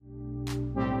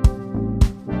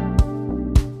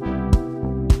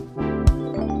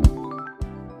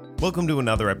Welcome to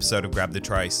another episode of Grab the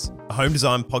Trace, a home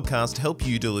design podcast to help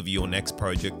you deliver your next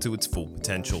project to its full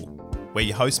potential. We're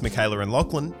your hosts, Michaela and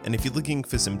Lachlan, and if you're looking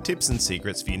for some tips and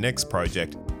secrets for your next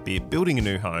project, be it building a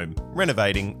new home,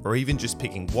 renovating, or even just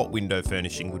picking what window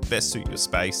furnishing would best suit your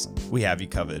space, we have you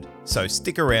covered. So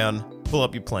stick around, pull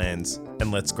up your plans,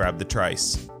 and let's grab the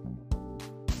trace.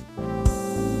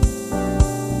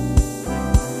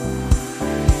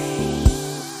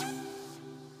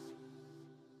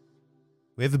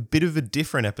 We have a bit of a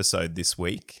different episode this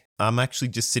week. I'm actually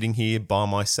just sitting here by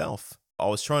myself. I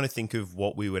was trying to think of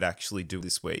what we would actually do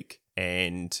this week,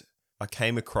 and I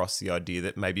came across the idea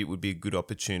that maybe it would be a good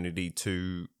opportunity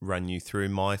to run you through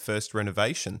my first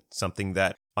renovation, something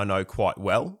that I know quite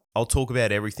well. I'll talk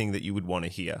about everything that you would want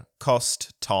to hear.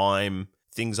 Cost, time,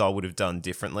 things I would have done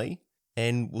differently,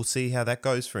 and we'll see how that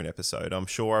goes for an episode. I'm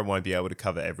sure I won't be able to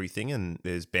cover everything, and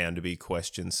there's bound to be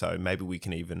questions, so maybe we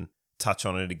can even touch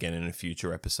on it again in a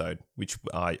future episode, which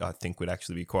I think would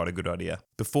actually be quite a good idea.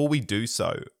 Before we do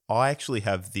so, I actually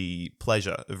have the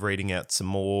pleasure of reading out some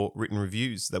more written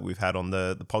reviews that we've had on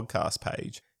the podcast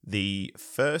page. The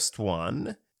first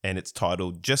one, and it's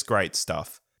titled, Just Great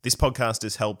Stuff. This podcast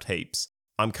has helped heaps.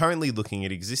 I'm currently looking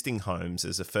at existing homes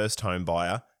as a first home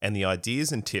buyer, and the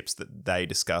ideas and tips that they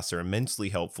discuss are immensely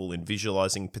helpful in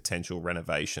visualizing potential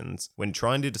renovations when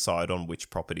trying to decide on which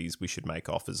properties we should make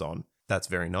offers on. That's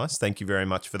very nice. Thank you very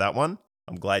much for that one.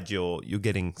 I'm glad you're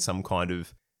getting some kind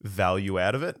of value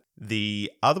out of it. The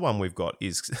other one we've got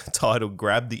is titled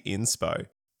Grab the Inspo.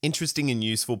 Interesting and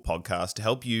useful podcast to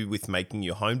help you with making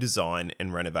your home design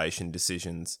and renovation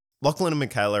decisions. Lachlan and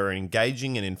Michaela are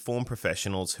engaging and informed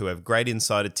professionals who have great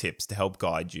insider tips to help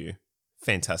guide you.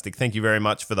 Fantastic. Thank you very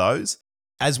much for those.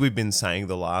 As we've been saying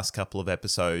the last couple of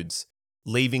episodes,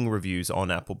 leaving reviews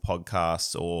on Apple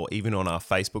Podcasts or even on our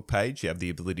Facebook page, you have the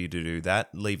ability to do that.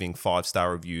 Leaving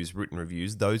 5-star reviews, written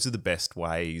reviews, those are the best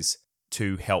ways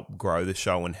to help grow the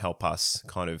show and help us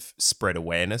kind of spread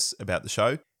awareness about the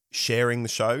show. Sharing the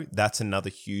show, that's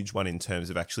another huge one in terms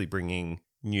of actually bringing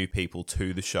new people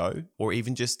to the show, or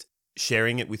even just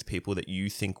sharing it with people that you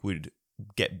think would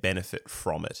get benefit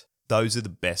from it. Those are the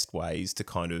best ways to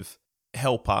kind of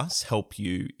help us, help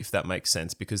you, if that makes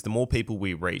sense, because the more people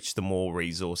we reach, the more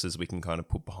resources we can kind of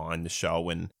put behind the show,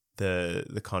 and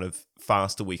the kind of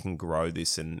faster we can grow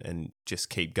this and just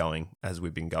keep going as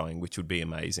we've been going, which would be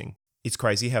amazing. It's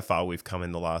crazy how far we've come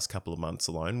in the last couple of months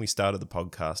alone. We started the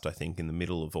podcast, I think, in the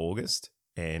middle of August,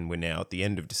 and we're now at the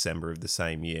end of December of the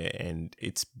same year, and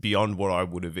it's beyond what I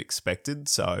would have expected,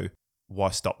 so why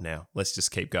stop now? Let's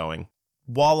just keep going.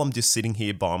 While I'm just sitting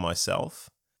here by myself,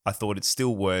 I thought it's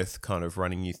still worth kind of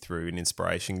running you through an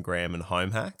inspiration gram and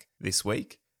home hack this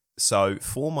week. So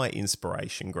for my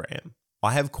inspiration gram,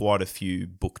 I have quite a few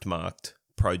bookmarked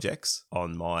projects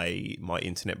on my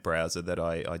internet browser that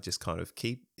I just kind of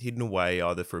keep hidden away,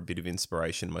 either for a bit of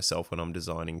inspiration myself when I'm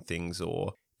designing things,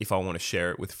 or if I want to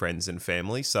share it with friends and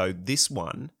family. So this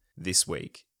one, this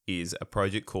week, is a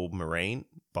project called Marine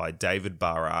by David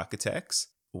Barr Architects.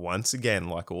 Once again,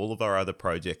 like all of our other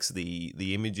projects,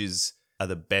 the images are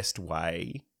the best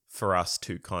way for us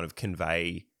to kind of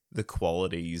convey the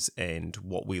qualities and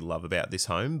what we love about this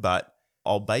home. But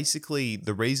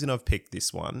the reason I've picked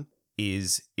this one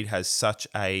is it has such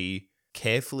a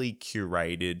carefully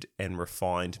curated and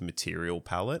refined material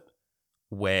palette,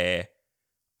 where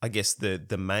I guess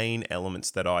the main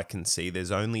elements that I can see,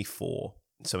 there's only 4.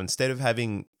 So instead of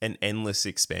having an endless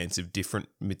expanse of different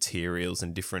materials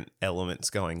and different elements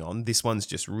going on, this one's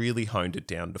just really honed it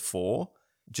down to 4.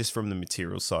 Just from the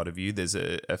material side of view, there's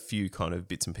a few kind of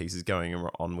bits and pieces going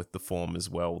on with the form as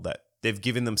well, that they've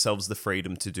given themselves the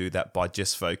freedom to do that by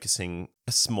just focusing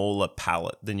a smaller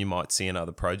palette than you might see in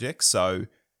other projects. So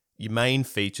your main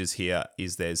features here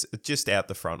is there's just out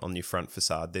the front on your front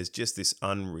facade, there's just this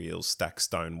unreal stacked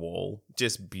stone wall,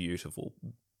 just beautiful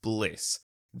bliss.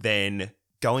 Then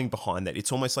going behind that,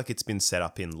 it's almost like it's been set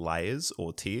up in layers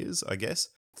or tiers, I guess.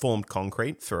 Formed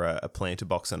concrete for a planter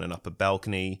box on an upper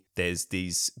balcony. There's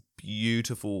these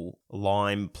beautiful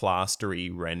lime plastery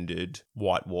rendered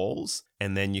white walls.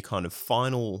 And then your kind of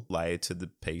final layer to the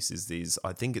piece is these,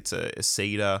 I think it's a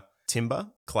cedar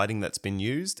timber cladding that's been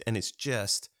used. And it's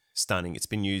just stunning. It's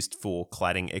been used for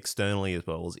cladding externally as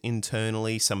well as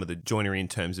internally. Some of the joinery in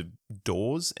terms of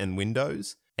doors and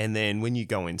windows. And then when you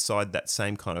go inside, that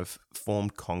same kind of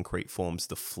formed concrete forms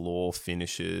the floor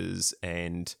finishes,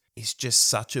 and it's just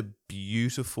such a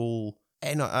beautiful,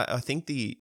 and I think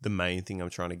the main thing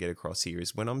I'm trying to get across here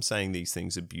is when I'm saying these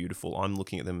things are beautiful, I'm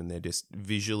looking at them and they're just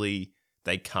visually,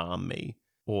 they calm me,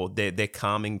 or they're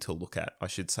calming to look at, I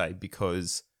should say,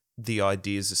 because the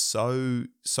ideas are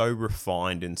so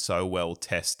refined and so well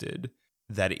tested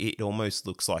that it almost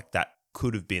looks like that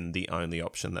could have been the only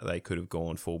option that they could have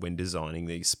gone for when designing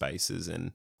these spaces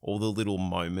and all the little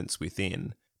moments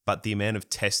within. But the amount of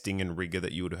testing and rigor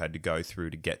that you would have had to go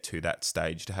through to get to that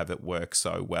stage to have it work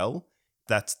so well,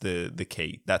 that's the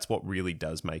key. That's what really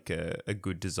does make a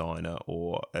good designer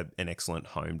or an excellent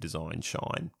home design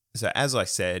shine. So as I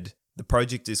said, the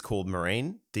project is called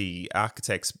Marine. The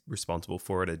architects responsible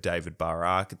for it are David Barr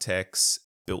Architects,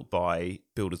 built by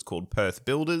builders called Perth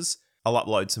Builders. I'll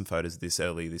upload some photos of this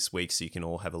early this week so you can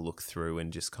all have a look through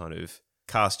and just kind of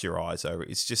cast your eyes over it.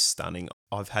 It's just stunning.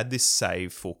 I've had this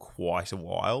saved for quite a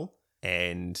while,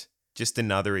 and just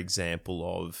another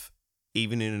example of,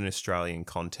 even in an Australian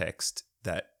context,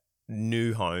 that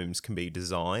new homes can be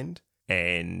designed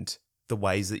and the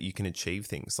ways that you can achieve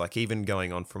things. Like even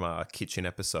going on from our kitchen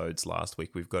episodes last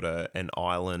week, we've got an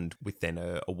island with then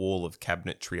a wall of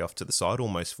cabinetry off to the side,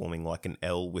 almost forming like an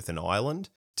L with an island.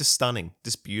 Just stunning,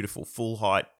 just beautiful, full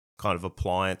height kind of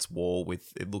appliance wall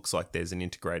with, it looks like there's an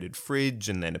integrated fridge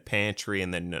and then a pantry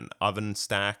and then an oven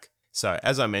stack. So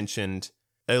as I mentioned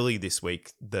early this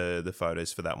week, the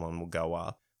photos for that one will go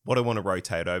up. What I want to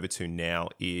rotate over to now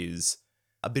is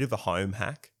a bit of a home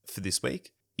hack for this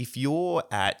week. If you're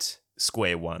at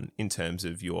square one in terms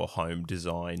of your home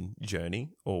design journey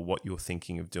or what you're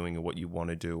thinking of doing or what you want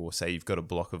to do, or say you've got a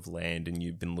block of land and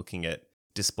you've been looking at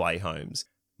display homes,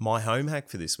 my home hack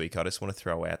for this week, I just want to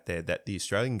throw out there that the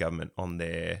Australian government on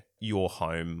their Your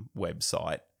Home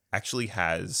website actually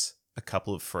has a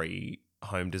couple of free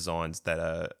home designs that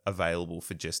are available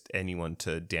for just anyone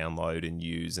to download and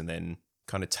use and then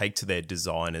kind of take to their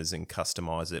designers and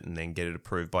customize it and then get it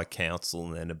approved by council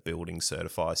and then a building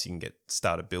certified so you can get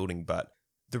started building. But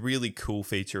the really cool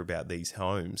feature about these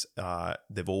homes,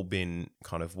 they've all been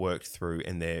kind of worked through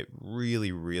and they're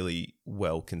really, really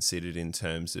well considered in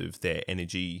terms of their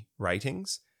energy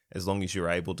ratings. As long as you're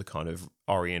able to kind of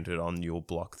orient it on your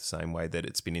block the same way that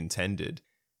it's been intended.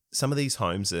 Some of these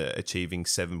homes are achieving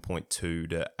 7.2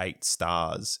 to 8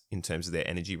 stars in terms of their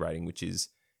energy rating, which is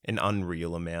an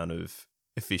unreal amount of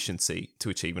efficiency to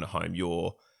achieve in a home.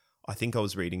 I think I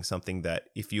was reading something that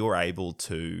if you're able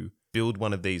to build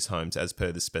one of these homes as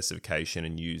per the specification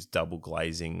and use double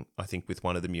glazing, I think with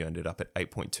one of them you ended up at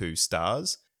 8.2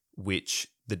 stars, which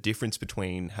the difference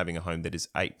between having a home that is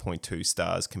 8.2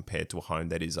 stars compared to a home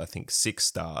that is, I think, 6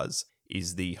 stars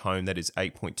is the home that is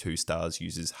 8.2 stars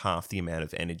uses half the amount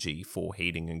of energy for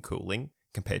heating and cooling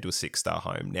compared to a 6-star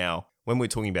home. Now, when we're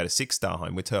talking about a 6-star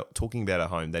home, we're talking about a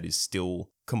home that is still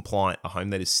compliant, a home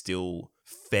that is still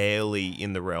fairly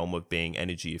in the realm of being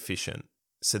energy efficient.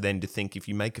 So then to think if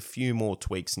you make a few more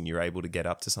tweaks and you're able to get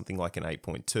up to something like an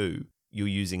 8.2, you're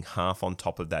using half on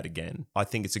top of that again. I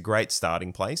think it's a great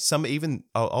starting place. Some even,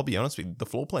 I'll be honest with you, the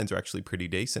floor plans are actually pretty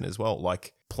decent as well.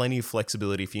 Like plenty of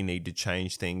flexibility if you need to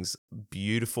change things.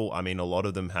 Beautiful. I mean, a lot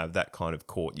of them have that kind of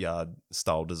courtyard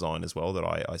style design as well that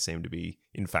I seem to be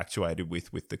infatuated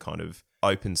with the kind of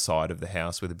open side of the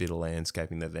house with a bit of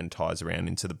landscaping that then ties around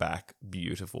into the back.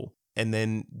 Beautiful. And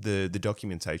then the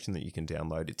documentation that you can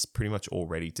download, it's pretty much all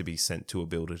ready to be sent to a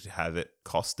builder to have it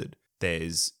costed.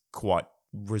 There's quite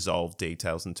resolved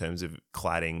details in terms of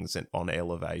claddings and on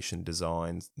elevation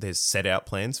designs. There's set out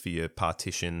plans for your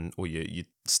partition or your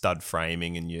stud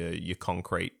framing and your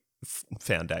concrete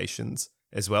foundations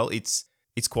as well. It's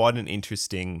quite an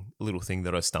interesting little thing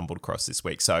that I stumbled across this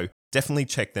week. So definitely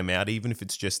check them out, even if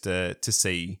it's just to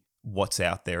see what's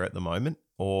out there at the moment.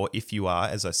 Or if you are,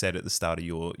 as I said at the start of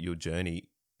your journey,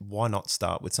 why not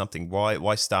start with something?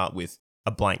 Why start with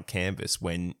a blank canvas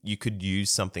when you could use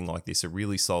something like this, a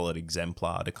really solid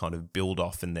exemplar to kind of build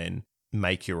off and then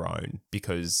make your own,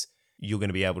 because you're going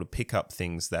to be able to pick up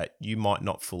things that you might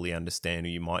not fully understand or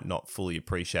you might not fully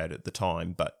appreciate at the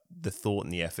time, but the thought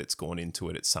and the effort's gone into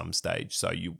it at some stage, so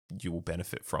you will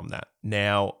benefit from that.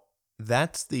 Now,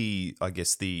 that's the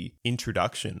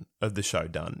introduction of the show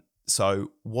done.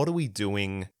 So what are we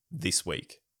doing this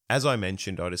week? As I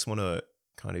mentioned, I just want to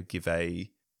kind of give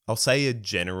I'll say a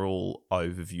general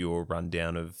overview or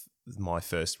rundown of my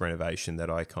first renovation that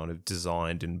I kind of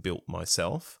designed and built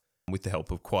myself with the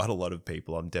help of quite a lot of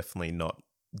people. I'm definitely not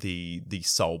the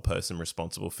sole person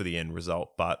responsible for the end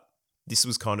result, but this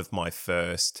was kind of my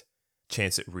first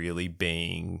chance at really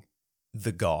being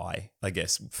the guy, I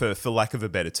guess, for lack of a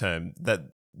better term,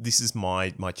 that this is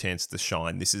my chance to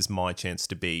shine. This is my chance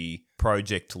to be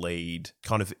project lead,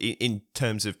 kind of in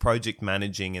terms of project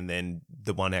managing and then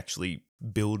the one actually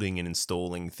building and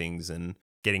installing things and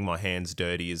getting my hands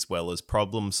dirty, as well as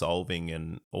problem solving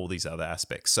and all these other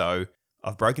aspects. So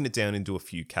I've broken it down into a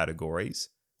few categories.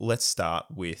 let's start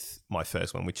with my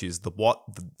first one, which is the what.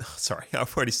 Sorry,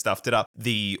 I've already stuffed it up.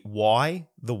 The why,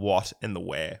 the what, and the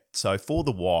where. So for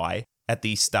the why, at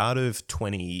the start of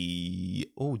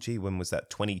when was that?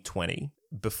 2020,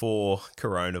 before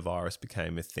coronavirus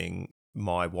became a thing,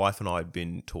 my wife and I had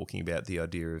been talking about the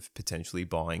idea of potentially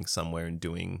buying somewhere and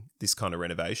doing this kind of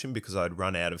renovation because I'd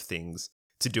run out of things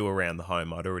to do around the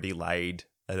home. I'd already laid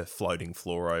a floating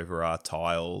floor over our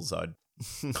tiles.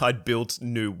 I'd built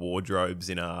new wardrobes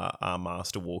in our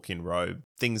master walk-in robe,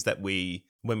 things that when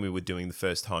we were doing the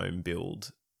first home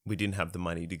build, we didn't have the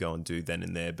money to go and do then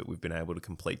and there, but we've been able to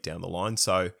complete down the line.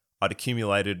 So I'd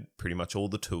accumulated pretty much all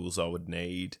the tools I would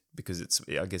need because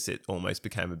I guess it almost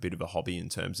became a bit of a hobby in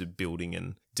terms of building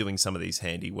and doing some of these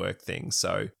handiwork things.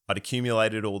 So I'd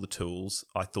accumulated all the tools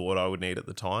I thought I would need at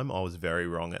the time. I was very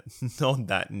wrong on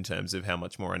that in terms of how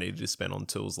much more I needed to spend on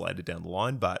tools later down the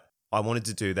line, but I wanted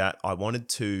to do that. I wanted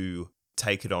to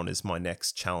take it on as my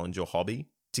next challenge or hobby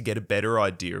to get a better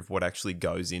idea of what actually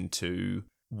goes into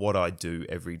what I do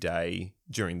every day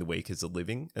during the week as a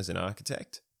living as an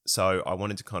architect. So I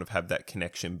wanted to kind of have that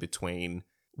connection between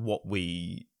what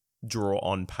we draw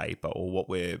on paper or what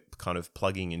we're kind of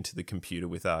plugging into the computer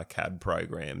with our CAD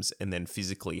programs, and then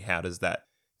physically, how does that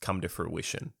come to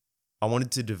fruition? I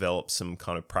wanted to develop some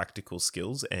kind of practical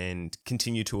skills and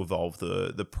continue to evolve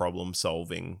the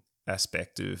problem-solving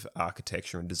aspect of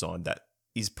architecture and design. That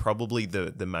is probably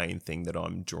the main thing that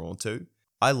I'm drawn to.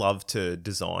 I love to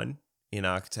design in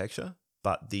architecture,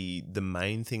 but the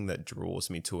main thing that draws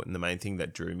me to it and the main thing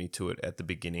that drew me to it at the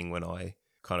beginning when I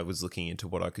kind of was looking into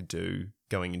what I could do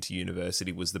going into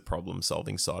university was the problem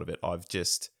solving side of it.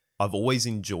 I've always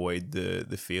enjoyed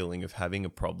the feeling of having a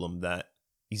problem that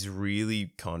is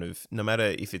really kind of, no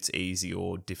matter if it's easy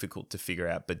or difficult to figure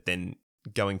out, but then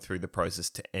going through the process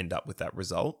to end up with that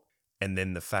result. And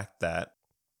then the fact that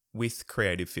with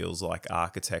creative fields like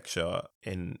architecture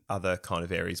and other kind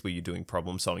of areas where you're doing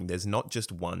problem solving, there's not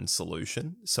just one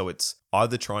solution. So it's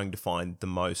either trying to find the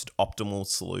most optimal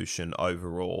solution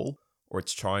overall, or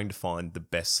it's trying to find the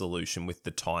best solution with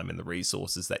the time and the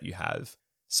resources that you have.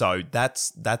 So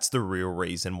that's the real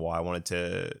reason why I wanted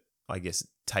to, I guess,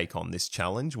 take on this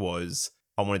challenge, was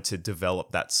I wanted to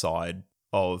develop that side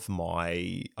of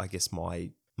my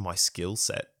skill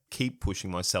set, keep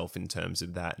pushing myself in terms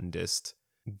of that and just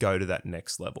go to that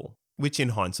next level, which in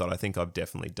hindsight, I think I've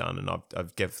definitely done, and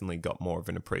I've definitely got more of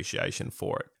an appreciation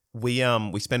for it. We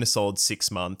spent a solid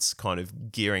 6 months kind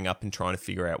of gearing up and trying to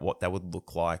figure out what that would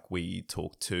look like. We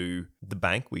talked to the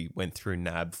bank. We went through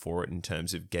NAB for it in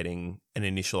terms of getting an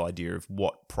initial idea of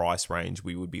what price range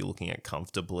we would be looking at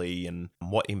comfortably and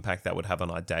what impact that would have on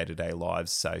our day-to-day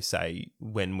lives. So say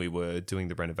when we were doing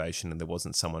the renovation and there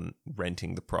wasn't someone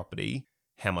renting the property,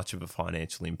 how much of a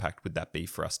financial impact would that be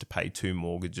for us to pay 2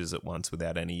 mortgages at once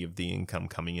without any of the income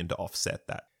coming in to offset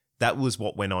that? That was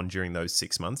what went on during those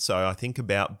 6 months. So I think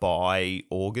about by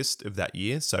August of that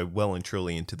year, so well and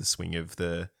truly into the swing of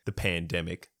the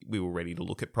pandemic, we were ready to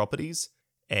look at properties.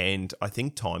 And I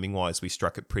think timing-wise, we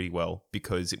struck it pretty well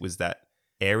because it was that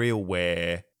area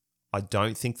where I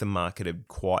don't think the market had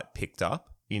quite picked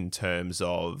up in terms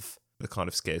of the kind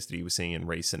of scarcity we're seeing in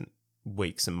recent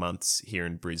weeks and months here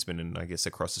in Brisbane and I guess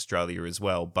across Australia as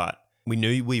well. But we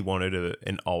knew we wanted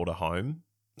an older home,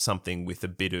 something with a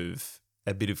bit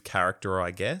of character, I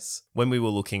guess. When we were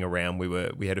looking around,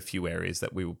 we had a few areas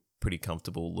that we were pretty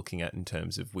comfortable looking at in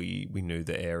terms of we knew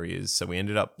the areas. So we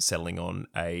ended up settling on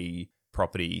a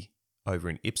property over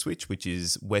in Ipswich, which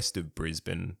is west of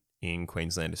Brisbane in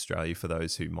Queensland, Australia, for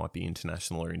those who might be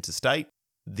international or interstate.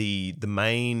 The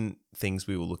main things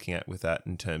we were looking at with that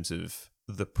in terms of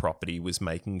the property was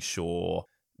making sure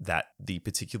that the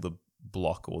particular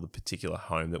block or the particular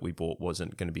home that we bought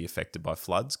wasn't going to be affected by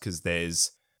floods, because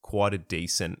there's quite a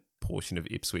decent portion of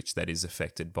Ipswich that is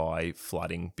affected by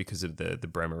flooding because of the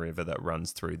Bremer River that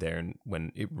runs through there, and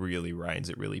when it really rains,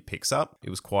 it really picks up. It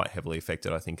was quite heavily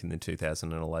affected, I think, in the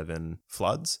 2011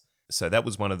 floods. So that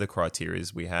was one of the criteria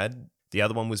we had. The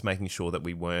other one was making sure that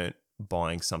we weren't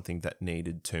buying something that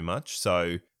needed too much.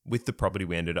 So with the property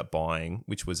we ended up buying,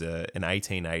 which was an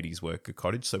 1880s worker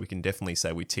cottage, so we can definitely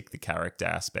say we tick the character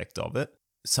aspect of it.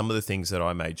 Some of the things that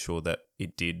I made sure that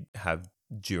it did have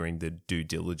during the due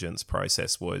diligence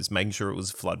process was making sure it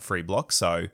was a flood-free block.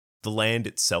 So the land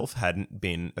itself hadn't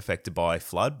been affected by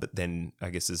flood, but then I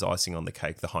guess as icing on the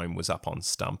cake, the home was up on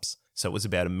stumps. So it was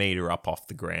about 1 metre up off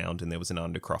the ground, and there was an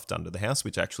undercroft under the house,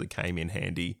 which actually came in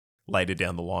handy later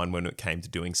down the line when it came to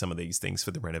doing some of these things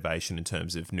for the renovation in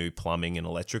terms of new plumbing and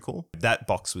electrical. That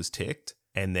box was ticked.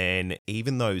 And then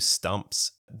even those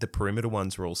stumps, the perimeter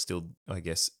ones were all still, I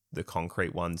guess, the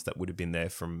concrete ones that would have been there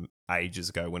from ages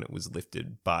ago when it was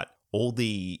lifted. But all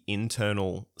the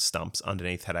internal stumps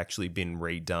underneath had actually been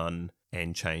redone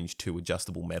and changed to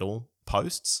adjustable metal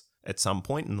posts at some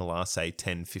point in the last, say,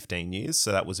 10, 15 years.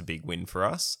 So that was a big win for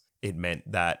us. It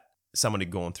meant that someone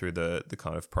had gone through the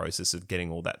kind of process of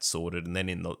getting all that sorted. And then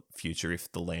in the future,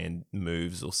 if the land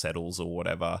moves or settles or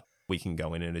whatever, we can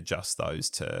go in and adjust those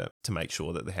to make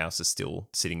sure that the house is still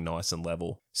sitting nice and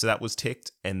level. So that was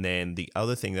ticked. And then the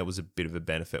other thing that was a bit of a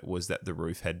benefit was that the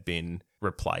roof had been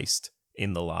replaced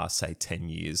in the last, say, 10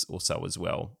 years or so as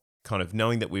well. Kind of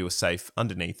knowing that we were safe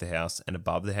underneath the house and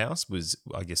above the house was,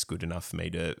 I guess, good enough for me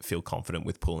to feel confident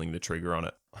with pulling the trigger on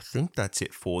it. I think that's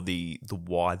it for the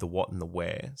why, the what, and the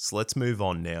where. So let's move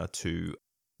on now to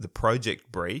the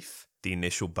project brief, the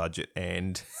initial budget,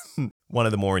 and one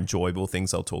of the more enjoyable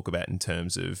things I'll talk about in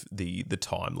terms of the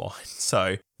timeline.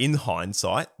 So in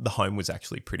hindsight, the home was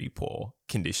actually pretty poor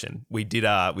condition. We did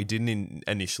an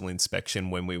initial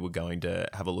inspection when we were going to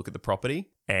have a look at the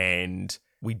property, and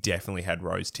we definitely had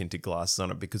rose tinted glasses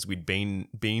on it because we'd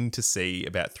been to see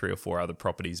about 3 or 4 other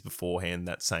properties beforehand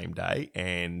that same day,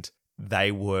 and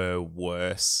they were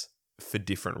worse for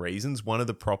different reasons. One of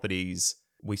the properties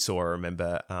we saw, I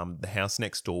remember, the house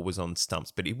next door was on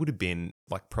stumps, but it would have been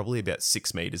like probably about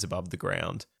 6 meters above the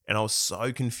ground. And I was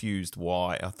so confused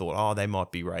why. I thought, oh, they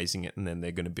might be raising it and then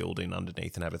they're going to build in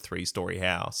underneath and have a 3-story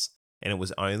house. And it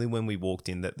was only when we walked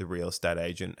in that the real estate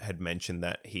agent had mentioned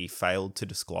that he failed to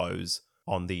disclose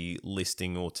on the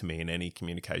listing or to me in any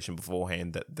communication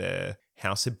beforehand that the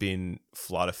house had been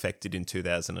flood affected in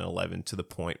 2011 to the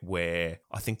point where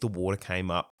I think the water came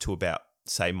up to about,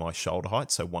 say, my shoulder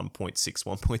height, so 1.6,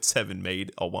 1.7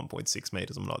 meter or 1.6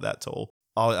 meters. I'm not that tall.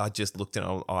 I just looked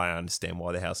and I understand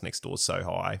why the house next door is so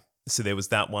high. So there was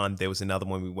that one. There was another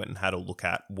one we went and had a look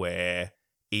at where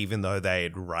even though they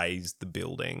had raised the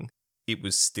building, it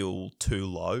was still too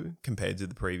low compared to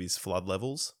the previous flood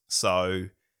levels. So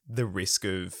the risk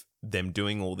of them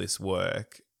doing all this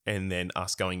work and then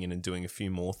us going in and doing a few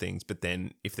more things, but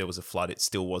then if there was a flood, it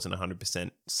still wasn't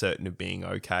 100% certain of being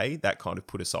okay. That kind of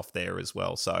put us off there as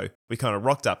well. So we kind of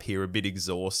rocked up here a bit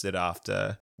exhausted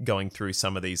after going through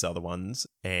some of these other ones,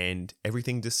 and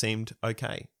everything just seemed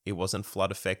okay. It wasn't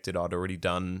flood affected. I'd already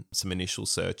done some initial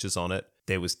searches on it.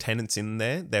 There was tenants in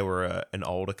there. They were an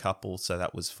older couple, so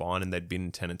that was fine, and they'd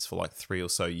been tenants for like 3 or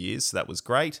so years, so that was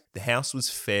great. The house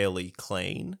was fairly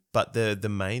clean, but the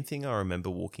main thing I remember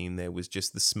walking in there was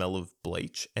just the smell of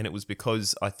bleach, and it was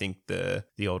because I think the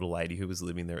older lady who was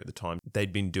living there at the time,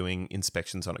 they'd been doing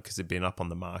inspections on it because it'd been up on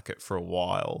the market for a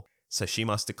while. So she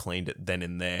must have cleaned it then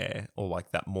and there, or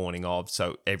like that morning of.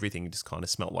 So everything just kind of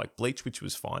smelled like bleach, which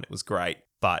was fine. It was great.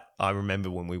 But I remember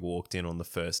when we walked in on the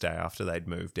first day after they'd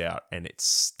moved out, and it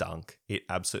stunk. It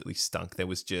absolutely stunk. There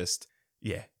was just,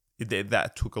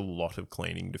 that took a lot of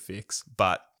cleaning to fix.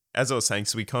 But as I was saying,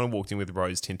 so we kind of walked in with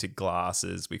rose tinted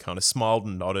glasses. We kind of smiled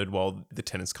and nodded while the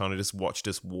tenants kind of just watched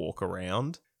us walk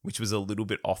around, which was a little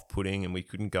bit off-putting, and we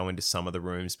couldn't go into some of the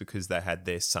rooms because they had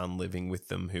their son living with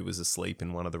them who was asleep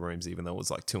in one of the rooms, even though it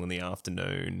was like 2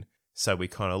 PM. So we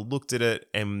kind of looked at it,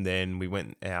 and then we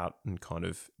went out and kind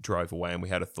of drove away, and we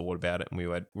had a thought about it, and we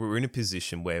were in a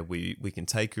position where we can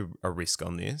take a risk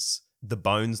on this. The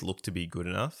bones looked to be good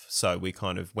enough, so we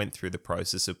kind of went through the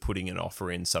process of putting an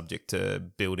offer in subject to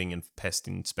building and pest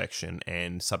inspection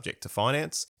and subject to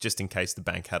finance, just in case the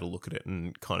bank had a look at it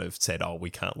and kind of said, oh, we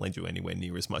can't lend you anywhere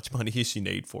near as much money as you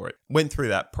need for it. Went through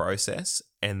that process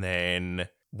and then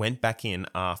went back in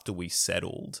after we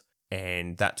settled,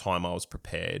 and that time I was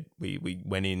prepared. We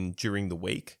went in during the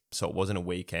week, so it wasn't a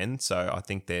weekend, so I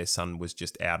think their son was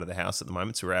just out of the house at the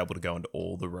moment, so we were able to go into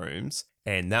all the rooms.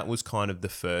 And that was kind of the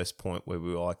first point where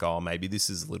we were like, oh, maybe this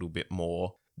is a little bit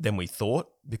more than we thought,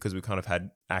 because we kind of had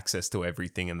access to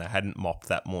everything and they hadn't mopped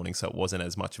that morning, so it wasn't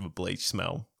as much of a bleach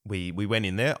smell. We went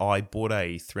in there. I bought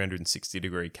a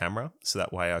 360-degree camera, so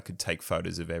that way I could take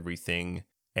photos of everything.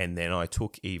 And then I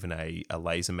took even a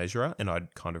laser measurer, and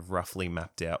I'd kind of roughly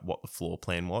mapped out what the floor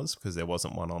plan was because there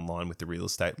wasn't one online with the real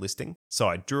estate listing. So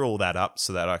I drew all that up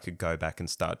so that I could go back and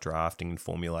start drafting and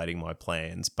formulating my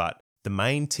plans. But the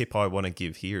main tip I want to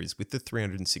give here is with the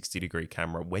 360-degree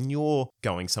camera, when you're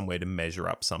going somewhere to measure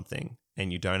up something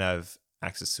and you don't have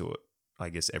access to it, I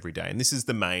guess, every day. And this is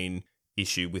the main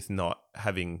issue with not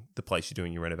having the place you're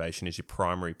doing your renovation as your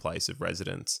primary place of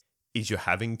residence, is you're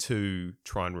having to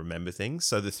try and remember things.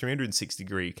 So the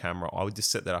 360-degree camera, I would just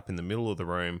set that up in the middle of the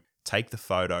room, take the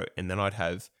photo, and then I'd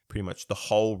have pretty much the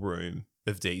whole room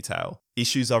of detail.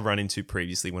 Issues I've run into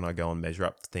previously when I go and measure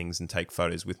up things and take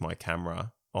photos with my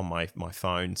camera on my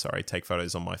phone, take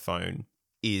photos on my phone,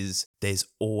 is there's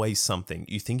always something.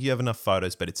 You think you have enough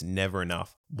photos, but it's never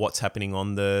enough. What's happening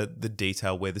on the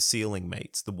detail where the ceiling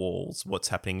meets the walls? What's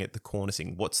happening at the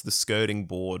cornicing? What's the skirting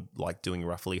board like doing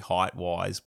roughly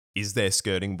height-wise? Is there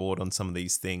skirting board on some of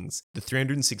these things? The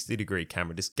 360-degree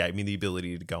camera just gave me the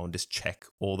ability to go and just check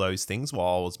all those things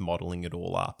while I was modeling it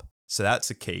all up. So that's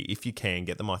a key. If you can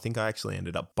get them, I think I actually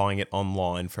ended up buying it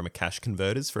online from a Cash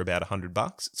Converters for about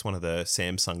 $100. It's one of the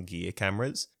Samsung Gear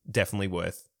cameras. Definitely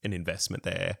worth an investment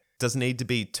there. Doesn't need to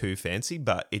be too fancy,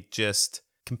 but it just,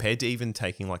 compared to even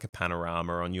taking like a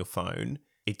panorama on your phone,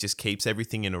 it just keeps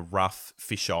everything in a rough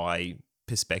fisheye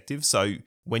perspective. So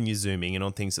when you're zooming in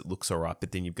on things, it looks all right,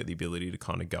 but then you've got the ability to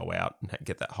kind of go out and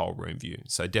get that whole room view.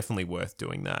 So definitely worth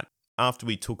doing that. After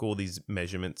we took all these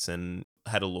measurements and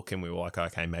had a look, and we were like,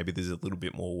 okay, maybe there's a little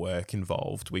bit more work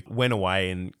involved, we went away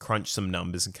and crunched some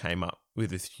numbers and came up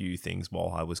with a few things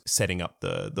while I was setting up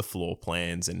the floor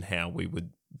plans and how we would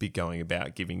be going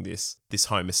about giving this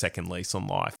home a second lease on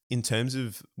life. In terms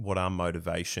of what our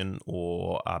motivation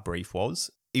or our brief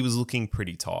was, it was looking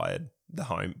pretty tired, the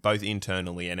home, both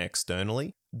internally and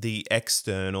externally. The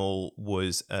external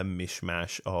was a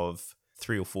mishmash of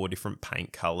 3 or 4 different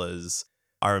paint colors.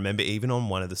 I remember even on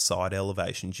one of the side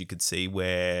elevations, you could see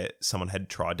where someone had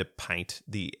tried to paint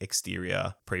the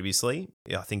exterior previously.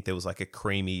 I think there was like a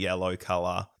creamy yellow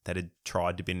color that had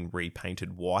tried to been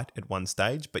repainted white at one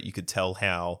stage, but you could tell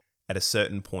how at a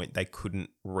certain point they couldn't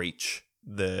reach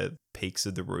the peaks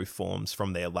of the roof forms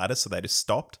from their ladder, so they just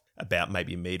stopped about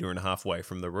maybe 1.5 meters away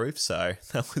from the roof. So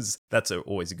that's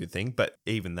always a good thing. But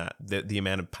even that, the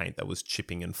amount of paint that was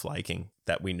chipping and flaking,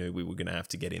 that we knew we were going to have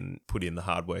to put in the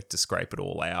hard work to scrape it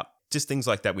all out. Just things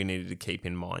like that we needed to keep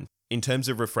in mind. In terms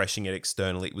of refreshing it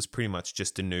externally, it was pretty much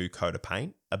just a new coat of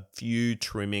paint, a few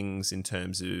trimmings in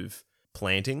terms of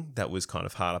planting that was kind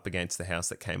of hard up against the house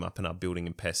that came up in our building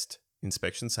and pest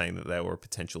inspection, saying that they were a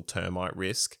potential termite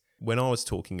risk. When I was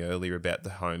talking earlier about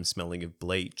the home smelling of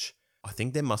bleach, I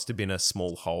think there must have been a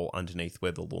small hole underneath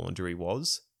where the laundry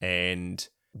was. And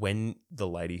when the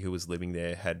lady who was living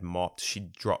there had mopped,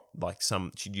 she'd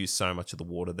used so much of the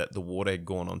water that the water had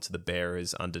gone onto the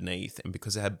bearers underneath. And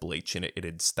because it had bleach in it, it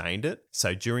had stained it.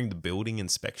 So during the building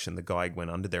inspection, the guy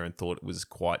went under there and thought it was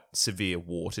quite severe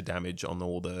water damage on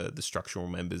all the structural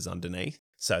members underneath.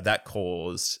 So that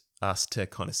caused us to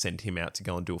kind of send him out to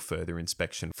go and do a further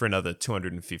inspection for another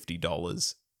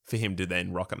 $250 for him to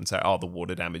then rock up and say, oh, the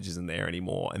water damage isn't there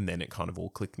anymore. And then it kind of all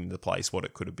clicked into place what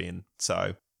it could have been.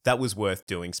 So that was worth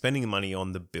doing, spending the money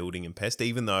on the building and pest,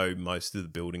 even though most of the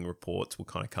building reports will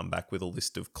kind of come back with a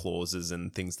list of clauses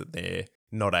and things that they're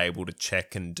not able to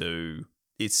check and do.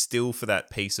 It's still for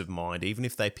that peace of mind, even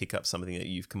if they pick up something that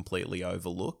you've completely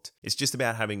overlooked. It's just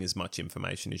about having as much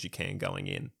information as you can going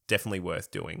in. Definitely worth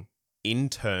doing.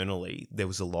 Internally, there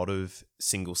was a lot of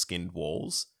single-skinned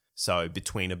walls. So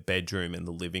between a bedroom and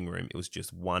the living room, it was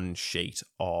just one sheet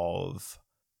of,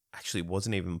 actually it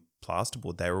wasn't even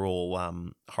plasterboard. They were all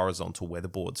horizontal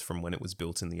weatherboards from when it was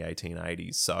built in the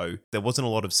 1880s. So there wasn't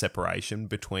a lot of separation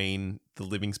between the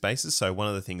living spaces. So one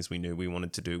of the things we knew we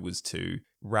wanted to do was to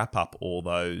wrap up all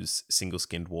those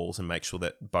single-skinned walls and make sure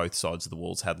that both sides of the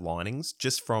walls had linings,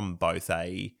 just from both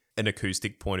an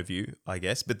acoustic point of view, I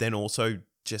guess, but then also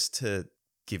just to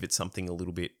give it something a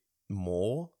little bit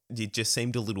more. It just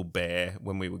seemed a little bare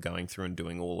when we were going through and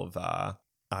doing all of our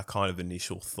kind of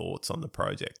initial thoughts on the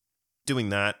project. Doing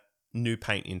that, new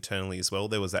paint internally as well.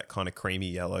 There was that kind of creamy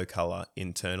yellow color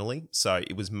internally. So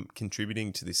it was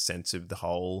contributing to this sense of the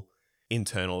whole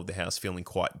internal of the house feeling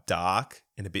quite dark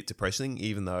and a bit depressing,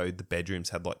 even though the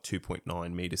bedrooms had like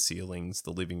 2.9 meter ceilings.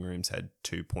 The living rooms had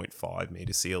 2.5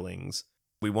 meter ceilings.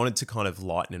 We wanted to kind of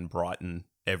lighten and brighten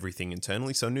everything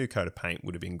internally. So a new coat of paint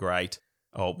would have been great.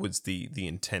 Was the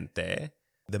intent there.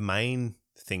 The main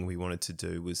thing we wanted to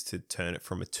do was to turn it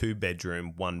from a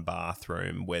 2-bedroom,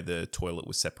 1-bathroom where the toilet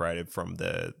was separated from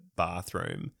the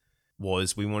bathroom,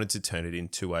 we wanted to turn it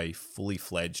into a fully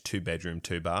fledged 2-bedroom,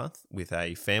 2-bath with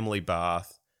a family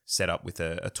bath set up with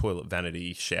a toilet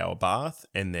vanity shower bath,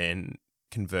 and then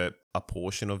convert a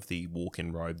portion of the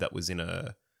walk-in robe that was in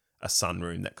a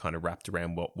sunroom that kind of wrapped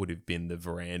around what would have been the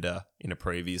veranda in a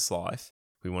previous life.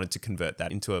 We wanted to convert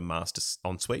that into a master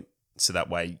ensuite, so that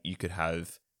way you could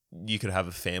have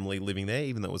a family living there,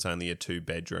 even though it was only a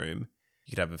 2-bedroom.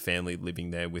 You could have a family living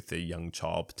there with a young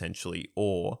child potentially,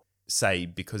 or say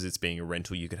because it's being a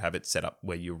rental, you could have it set up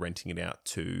where you're renting it out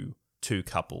to 2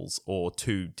 couples or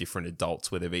 2 different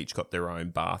adults where they've each got their own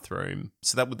bathroom.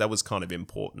 So that was kind of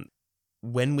important.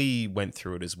 When we went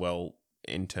through it as well,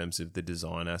 in terms of the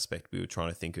design aspect, we were trying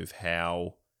to think of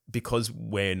how, because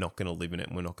we're not going to live in it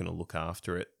and we're not going to look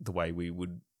after it the way we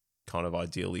would kind of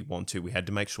ideally want to. We had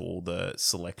to make sure all the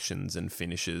selections and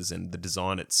finishes and the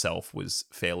design itself was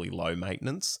fairly low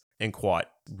maintenance and quite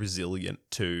resilient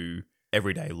to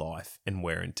everyday life and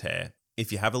wear and tear.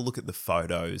 If you have a look at the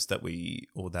photos that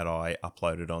I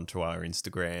uploaded onto our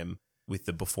Instagram with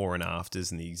the before and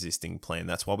afters and the existing plan,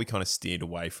 that's why we kind of steered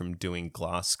away from doing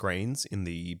glass screens in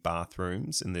the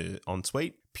bathrooms in the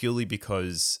ensuite, purely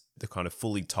because the kind of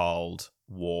fully tiled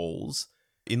walls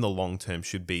in the long term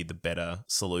should be the better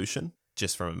solution,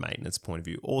 just from a maintenance point of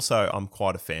view. Also, I'm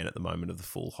quite a fan at the moment of the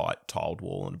full height tiled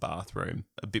wall in a bathroom.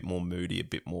 A bit more moody, a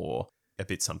bit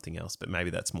something else, but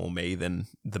maybe that's more me than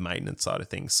the maintenance side of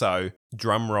things. So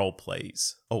drum roll,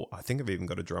 please. Oh, I think I've even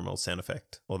got a drum roll sound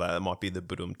effect, although that might be the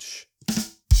badum-tsh.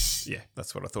 Yeah,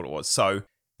 that's what I thought it was. So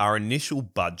our initial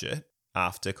budget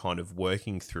after kind of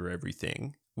working through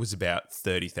everything was about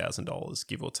 $30,000,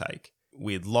 give or take.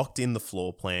 We had locked in the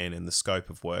floor plan and the scope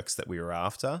of works that we were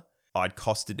after. I'd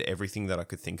costed everything that I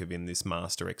could think of in this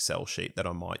master Excel sheet that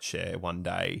I might share one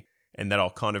day, and that I'll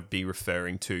kind of be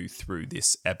referring to through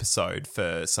this episode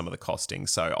for some of the costing.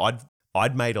 So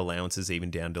I'd made allowances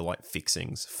even down to like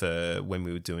fixings for when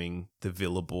we were doing the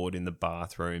Villa board in the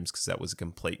bathrooms, because that was a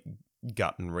complete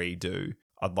gut and redo.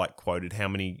 I'd like quoted how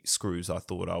many screws I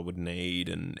thought I would need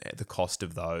and the cost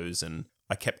of those, and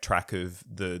I kept track of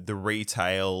the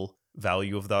retail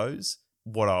value of those,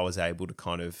 what I was able to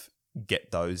kind of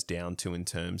get those down to in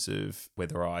terms of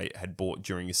whether I had bought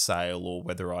during a sale or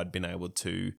whether I'd been able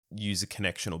to use a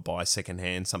connection or buy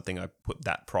secondhand something. I put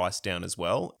that price down as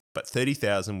well. But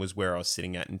 30,000 was where I was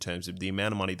sitting at in terms of the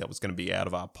amount of money that was going to be out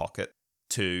of our pocket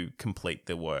to complete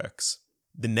the works.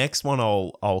 The next one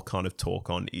I'll kind of talk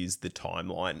on is the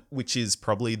timeline, which is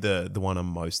probably the one I'm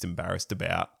most embarrassed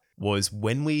about. Was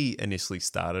when we initially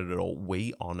started it all,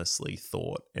 we honestly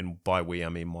thought, and by we I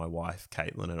mean my wife,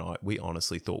 Caitlin, and I, we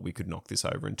honestly thought we could knock this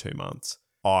over in 2 months.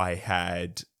 I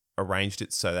had arranged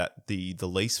it so that the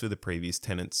lease for the previous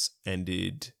tenants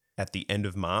ended at the end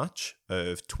of March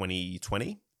of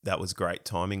 2020. That was great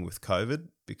timing with COVID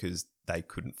because they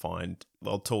couldn't find,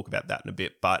 I'll talk about that in a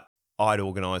bit, but I'd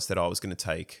organised that I was going to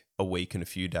take a week and a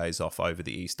few days off over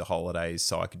the Easter holidays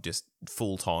so I could just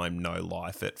full-time no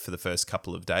life it for the first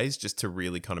couple of days just to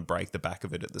really kind of break the back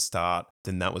of it at the start.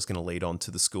 Then that was going to lead on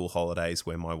to the school holidays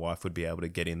where my wife would be able to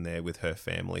get in there with her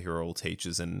family who are all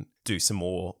teachers and do some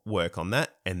more work on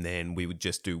that. And then we would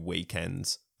just do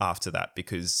weekends after that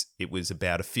because it was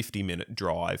about a 50-minute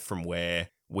drive from where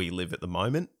we live at the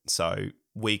moment. So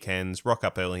weekends, rock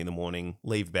up early in the morning,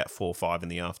 leave about 4 or 5 in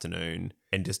the afternoon,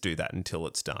 and just do that until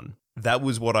it's done. That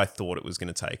was what I thought it was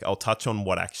going to take. I'll touch on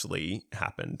what actually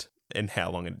happened and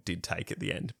how long it did take at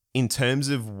the end. In terms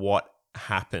of what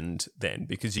happened then,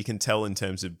 because you can tell in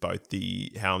terms of both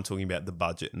how I'm talking about the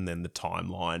budget and then the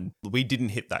timeline, we didn't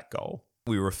hit that goal.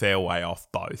 We were a fair way off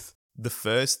both. The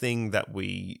first thing that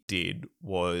we did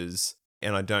was,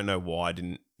 and I don't know why I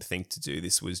didn't think to do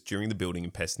this, was during the building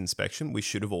and pest inspection, we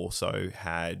should have also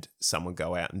had someone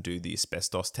go out and do the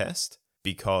asbestos test,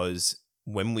 because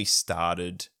when we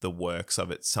started the works of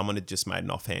it, someone had just made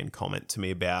an offhand comment to me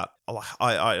about,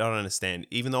 I don't understand,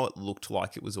 even though it looked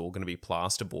like it was all going to be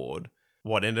plasterboard,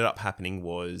 what ended up happening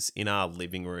was in our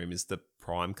living room is the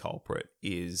prime culprit,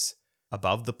 is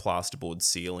above the plasterboard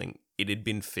ceiling, it had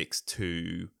been fixed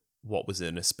to what was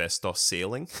an asbestos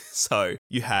ceiling. So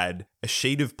you had a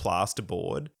sheet of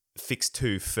plasterboard fixed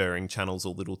to furring channels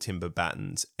or little timber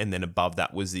battens, and then above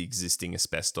that was the existing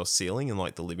asbestos ceiling in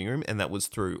like the living room, and that was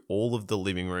through all of the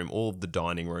living room, all of the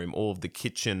dining room, all of the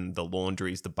kitchen, the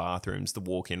laundries, the bathrooms, the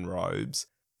walk-in robes.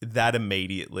 That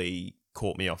immediately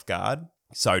caught me off guard.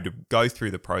 So to go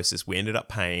through the process, we ended up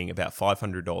paying about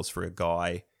 $500 for a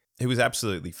guy who was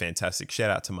absolutely fantastic.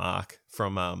 Shout out to Mark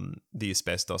from the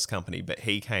asbestos company, but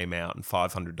he came out and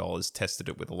 $500 tested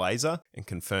it with a laser and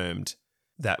confirmed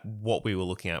that what we were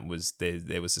looking at was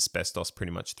there was asbestos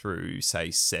pretty much through, say,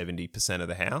 70% of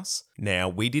the house. Now,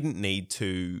 we didn't need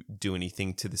to do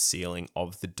anything to the ceiling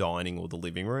of the dining or the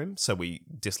living room, so we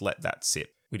just let that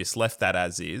sit. We just left that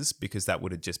as is because that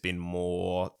would have just been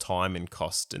more time and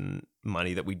cost and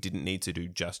money that we didn't need to do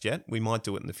just yet. We might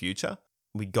do it in the future.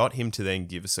 We got him to then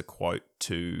give us a quote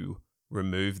to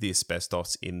remove the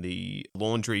asbestos in the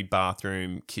laundry,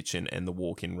 bathroom, kitchen, and the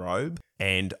walk-in robe.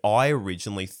 And I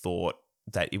originally thought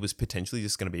that it was potentially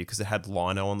just going to be because it had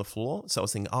lino on the floor. So I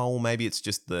was thinking, oh, well, maybe it's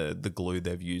just the glue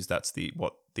they've used. That's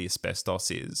what the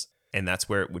asbestos is. And that's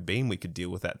where it would be, and we could deal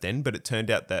with that then. But it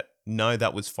turned out that, no,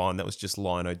 that was fine. That was just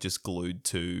lino, just glued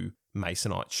to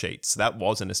masonite sheets. So that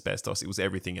wasn't asbestos. It was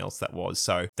everything else that was.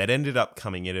 So that ended up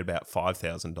coming in at about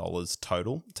 $5,000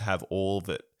 total to have all of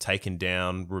it taken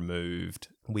down, removed,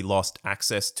 we lost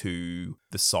access to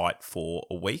the site for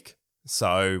a week.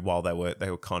 So while they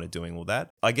were kind of doing all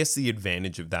that, I guess the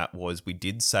advantage of that was we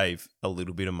did save a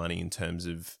little bit of money in terms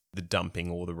of the dumping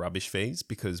or the rubbish fees,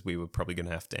 because we were probably going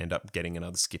to have to end up getting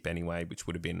another skip anyway, which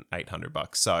would have been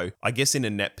 $800. So I guess in a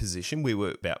net position, we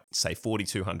were about, say,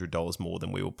 $4,200 more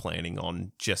than we were planning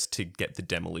on just to get the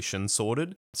demolition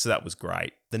sorted. So that was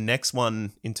great. The next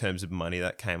one in terms of money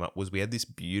that came up was we had this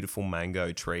beautiful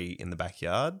mango tree in the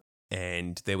backyard,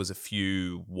 and there was a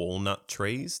few walnut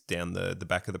trees down the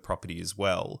back of the property as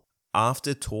well.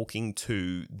 After talking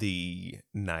to the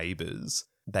neighbours,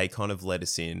 they kind of let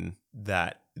us in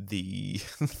that the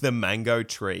mango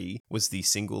tree was the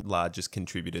single largest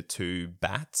contributor to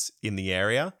bats in the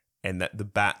area, and that the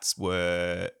bats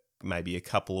were maybe a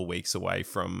couple of weeks away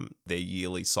from their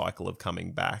yearly cycle of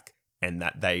coming back, and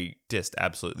that they just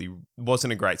absolutely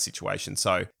wasn't a great situation.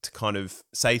 So to kind of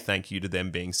say thank you to them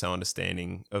being so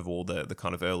understanding of all the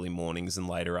kind of early mornings and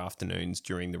later afternoons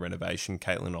during the renovation,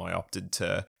 Caitlin and I opted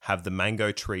to have the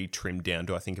mango tree trimmed down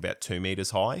to, I think, about 2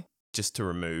 meters high, just to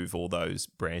remove all those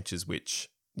branches, which,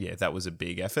 yeah, that was a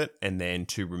big effort. And then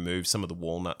to remove some of the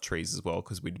walnut trees as well,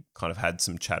 because we'd kind of had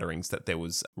some chatterings that there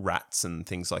was rats and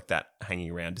things like that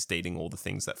hanging around, just eating all the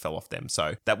things that fell off them.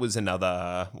 So that was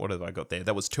another, what have I got there?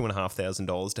 That was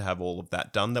 $2,500 to have all of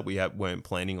that done that we weren't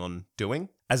planning on doing.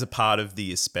 As a part of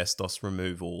the asbestos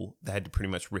removal, they had to pretty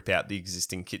much rip out the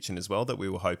existing kitchen as well that we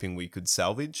were hoping we could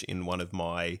salvage in one of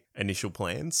my initial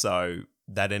plans. So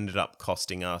that ended up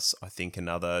costing us, I think,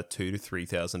 another $2,000 to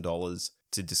 $3,000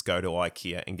 to just go to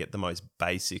IKEA and get the most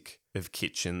basic of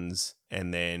kitchens,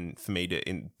 and then for me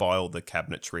to buy all the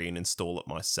cabinetry and install it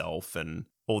myself and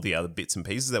all the other bits and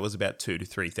pieces. That was about $2,000 to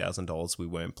 $3,000 we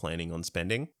weren't planning on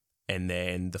spending. And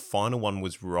then the final one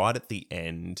was right at the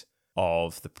end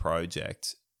of the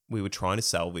project. We were trying to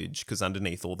salvage, because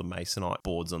underneath all the masonite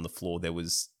boards on the floor, there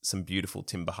was some beautiful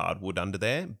timber hardwood under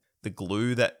there. The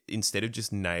glue that, instead of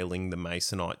just nailing the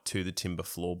masonite to the timber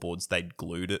floorboards, they'd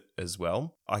glued it as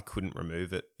well. I couldn't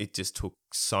remove it. It just took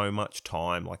so much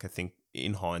time. Like, I think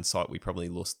in hindsight, we probably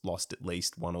lost at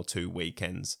least 1 or 2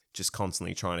 weekends just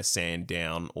constantly trying to sand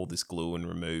down all this glue and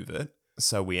remove it.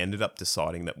 So we ended up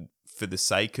deciding that for the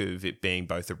sake of it being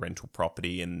both a rental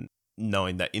property and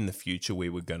knowing that in the future we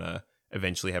were going to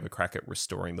eventually have a crack at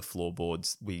restoring the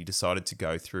floorboards, we decided to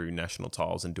go through National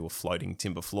Tiles and do a floating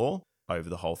timber floor over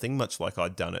the whole thing, much like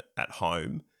I'd done it at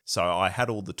home. So I had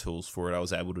all the tools for it. I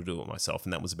was able to do it myself,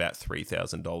 and that was about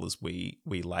 $3,000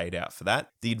 we laid out for that.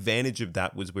 The advantage of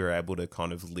that was we were able to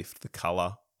kind of lift the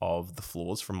color of the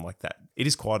floors from like that. It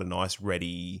is quite a nice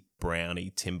reddy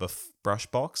browny timber brush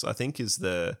box, I think, is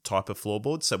the type of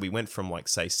floorboard. So we went from like,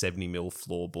 say, 70mm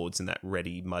floorboards in that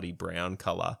reddy muddy brown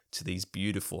color to these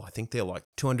beautiful, I think they're like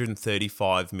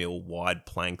 235mm wide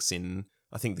planks in,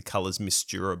 I think the color's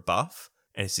Mistura buff.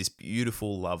 And it's this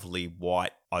beautiful, lovely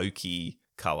white oaky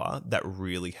colour that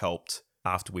really helped,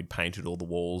 after we'd painted all the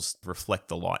walls, reflect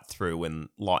the light through and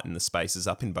lighten the spaces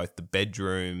up in both the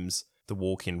bedrooms, the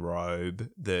walk-in robe,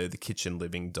 the kitchen,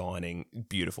 living, dining.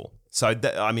 Beautiful. So,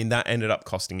 that ended up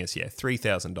costing us,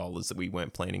 $3,000 that we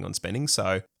weren't planning on spending.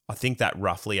 So I think that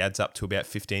roughly adds up to about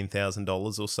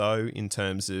 $15,000 or so in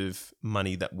terms of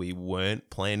money that we weren't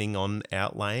planning on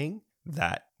outlaying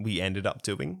that we ended up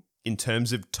doing. In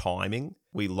terms of timing,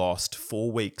 we lost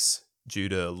 4 weeks due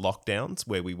to lockdowns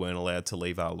where we weren't allowed to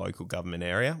leave our local government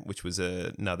area, which was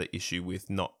another issue with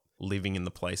not living in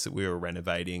the place that we were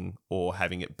renovating or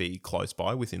having it be close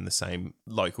by within the same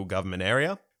local government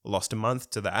area. Lost a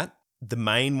month to that. The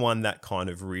main one that kind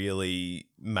of really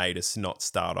made us not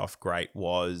start off great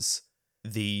was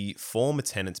the former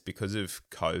tenants, because of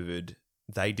COVID,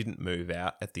 they didn't move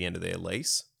out at the end of their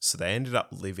lease. So they ended up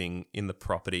living in the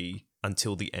property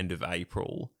until the end of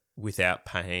April without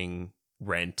paying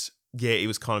rent. Yeah, it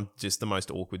was kind of just the most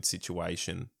awkward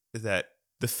situation, that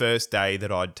the first day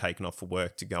that I'd taken off for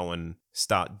work to go and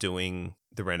start doing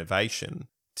the renovation,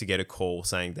 to get a call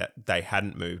saying that they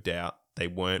hadn't moved out, they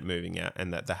weren't moving out,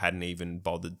 and that they hadn't even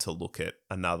bothered to look at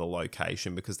another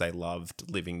location because they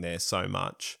loved living there so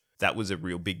much. That was a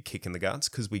real big kick in the guts,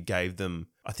 because we gave them,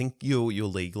 I think you're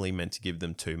legally meant to give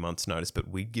them 2 months notice, but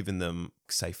we'd given them,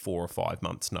 say, 4 or 5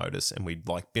 months notice, and we'd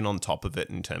been on top of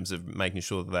it in terms of making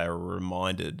sure that they were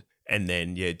reminded. And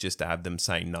then, just to have them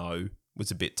say no was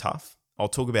a bit tough. I'll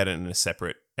talk about it in a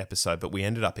separate episode, but we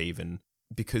ended up even,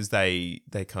 because they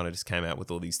kind of just came out with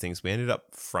all these things, we ended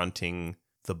up fronting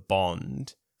the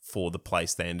bond for the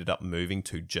place they ended up moving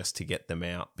to just to get them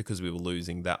out, because we were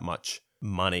losing that much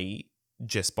money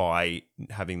just by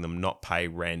having them not pay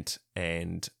rent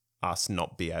and us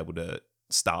not be able to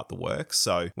start the work.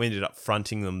 So we ended up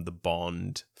fronting them the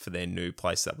bond for their new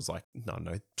place. That was like, I don't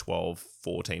know,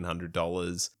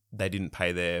 $1,200-$1,400. They didn't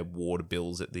pay their water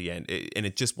bills at the end. And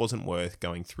it just wasn't worth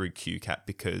going through QCAT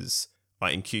because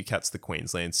in QCAT's the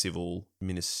Queensland Civil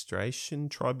Administration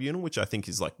Tribunal, which I think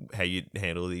is like how you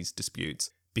handle these disputes.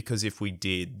 Because if we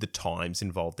did, the times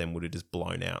involved then would have just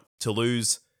blown out. To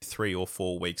lose 3 or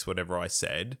 4 weeks, whatever I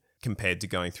said, compared to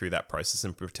going through that process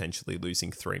and potentially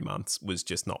losing 3 months was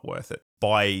just not worth it.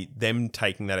 By them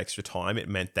taking that extra time, it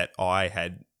meant that I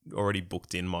had already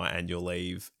booked in my annual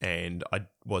leave and I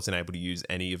wasn't able to use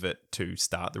any of it to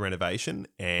start the renovation.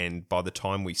 And by the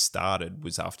time we started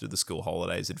was after the school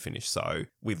holidays had finished. So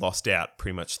we lost out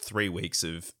pretty much 3 weeks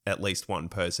of at least one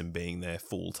person being there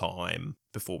full time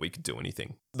before we could do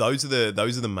anything. Those are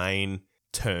the main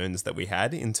turns that we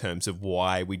had in terms of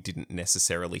why we didn't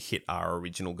necessarily hit our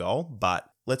original goal. But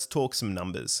let's talk some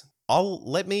numbers.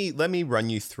 Let me run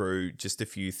you through just a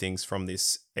few things from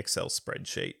this Excel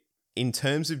spreadsheet. In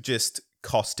terms of just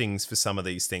costings for some of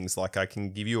these things, like I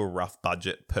can give you a rough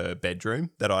budget per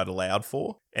bedroom that I'd allowed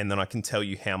for, and then I can tell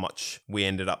you how much we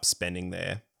ended up spending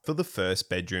there. For the first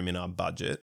bedroom in our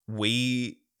budget,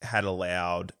 we had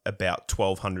allowed about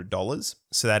 $1,200.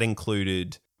 So that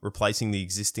included replacing the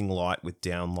existing light with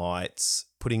down lights,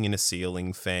 putting in a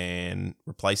ceiling fan,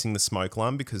 replacing the smoke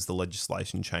alarm because the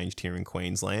legislation changed here in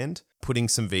Queensland, putting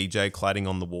some VJ cladding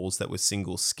on the walls that were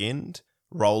single skinned,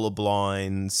 roller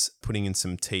blinds, putting in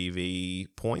some TV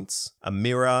points, a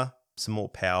mirror, some more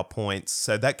power points.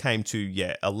 So that came to,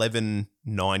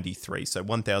 $1,193. So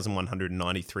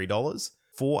 $1,193.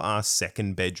 For our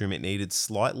second bedroom, it needed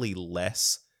slightly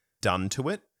less done to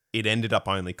it. It ended up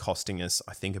only costing us,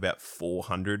 I think, about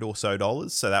 $400 or so.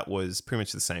 So that was pretty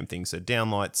much the same thing. So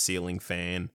downlight, ceiling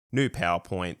fan, new power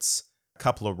points, a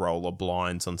couple of roller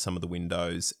blinds on some of the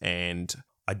windows, and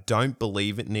I don't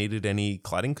believe it needed any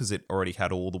cladding because it already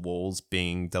had all the walls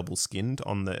being double skinned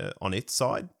on its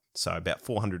side. So about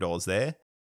 $400 there.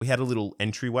 We had a little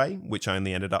entryway, which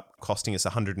only ended up costing us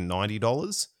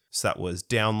 $190. So that was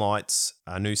downlights,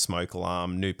 a new smoke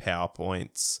alarm, new power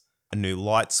points, a new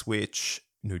light switch,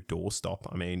 new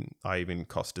doorstop. I mean, I even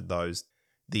costed those.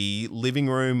 The living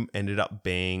room ended up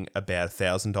being about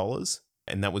 $1,000.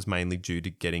 And that was mainly due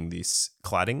to getting this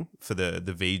cladding for the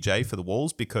VJ for the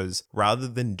walls, because rather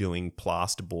than doing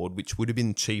plasterboard, which would have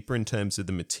been cheaper in terms of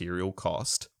the material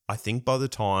cost, I think by the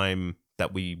time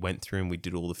that we went through and we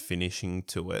did all the finishing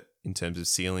to it in terms of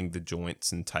sealing the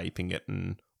joints and taping it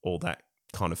and all that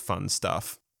kind of fun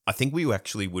stuff, I think we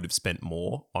actually would have spent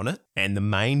more on it. And the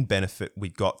main benefit we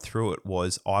got through it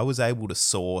was I was able to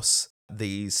source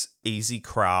these Easy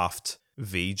Craft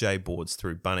VJ boards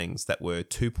through Bunnings that were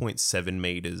 2.7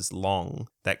 meters long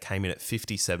that came in at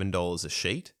 $57 a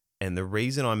sheet. And the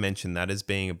reason I mentioned that as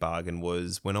being a bargain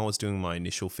was when I was doing my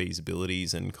initial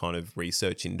feasibilities and kind of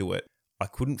research into it, I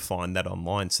couldn't find that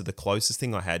online. So the closest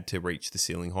thing I had to reach the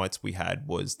ceiling heights we had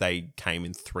was they came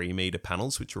in 3 meter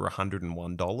panels, which were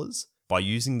 $101. By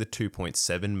using the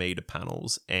 2.7 meter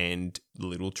panels and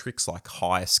little tricks like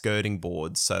higher skirting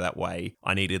boards, so that way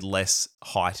I needed less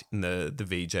height in the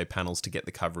VJ panels to get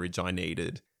the coverage I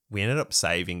needed, we ended up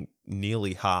saving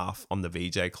nearly half on the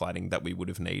VJ cladding that we would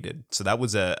have needed. So that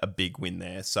was a big win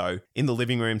there. So in the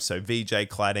living room, so VJ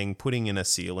cladding, putting in a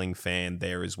ceiling fan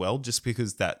there as well, just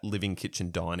because that living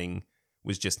kitchen dining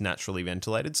was just naturally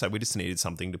ventilated. So we just needed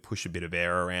something to push a bit of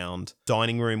air around.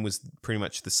 Dining room was pretty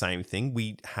much the same thing.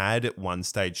 We had at one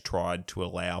stage tried to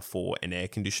allow for an air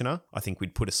conditioner. I think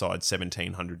we'd put aside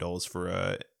 $1,700 for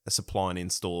a supply and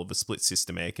install of a split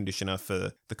system air conditioner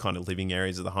for the kind of living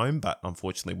areas of the home. But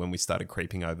unfortunately, when we started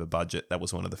creeping over budget, that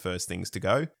was one of the first things to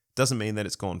go. Doesn't mean that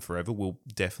it's gone forever. We'll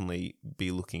definitely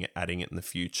be looking at adding it in the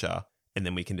future. And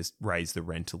then we can just raise the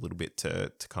rent a little bit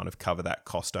to kind of cover that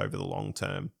cost over the long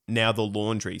term. Now, the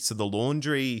laundry. So the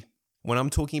laundry, when I'm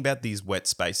talking about these wet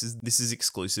spaces, this is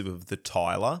exclusive of the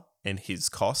tiler and his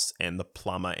costs and the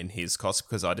plumber and his costs,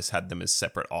 because I just had them as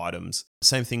separate items.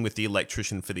 Same thing with the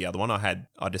electrician for the other one.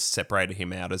 I just separated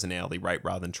him out as an hourly rate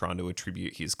rather than trying to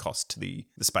attribute his cost to the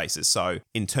spaces. So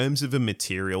in terms of a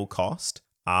material cost,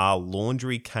 our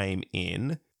laundry came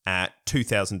in at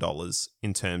 $2,000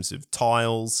 in terms of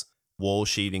tiles, wall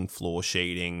sheeting, floor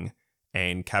sheeting,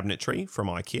 and cabinetry from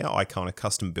IKEA. I kind of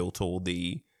custom built all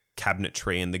the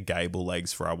cabinetry and the gable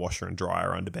legs for our washer and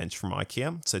dryer underbench from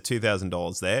IKEA. So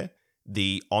 $2,000 there.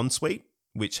 The ensuite,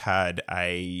 which had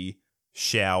a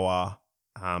shower,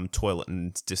 toilet,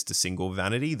 and just a single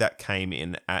vanity, that came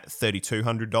in at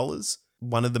 $3,200.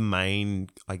 One of the main,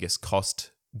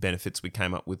 cost benefits we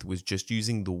came up with was just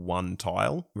using the one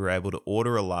tile. We were able to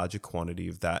order a larger quantity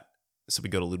of that So we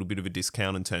got a little bit of a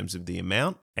discount in terms of the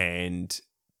amount. And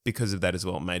because of that as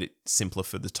well, it made it simpler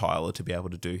for the tiler to be able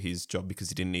to do his job because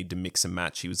he didn't need to mix and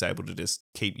match. He was able to just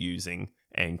keep using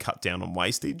and cut down on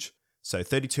wastage. So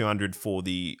 $3,200 for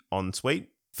the ensuite.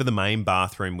 For the main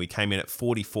bathroom, we came in at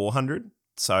 $4,400.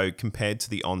 So compared to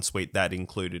the ensuite, that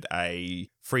included a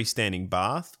freestanding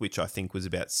bath, which I think was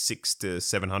about $600 to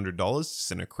 $700,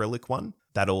 just an acrylic one.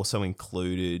 That also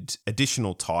included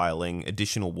additional tiling,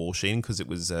 additional wall sheeting, because it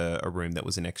was a room that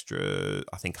was an extra,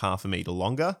 I think, half a meter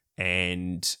longer.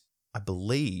 And I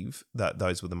believe that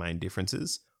those were the main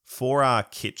differences. For our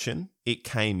kitchen, it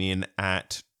came in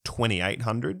at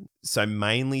 $2,800. So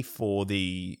mainly for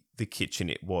the kitchen,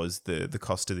 it was the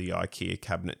cost of the IKEA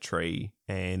cabinetry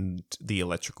and the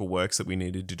electrical works that we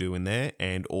needed to do in there.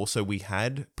 And also we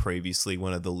had previously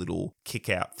one of the little kick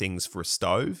out things for a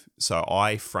stove. So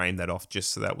I framed that off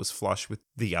just so that was flush with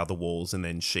the other walls and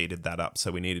then sheeted that up.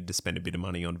 So we needed to spend a bit of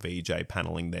money on VJ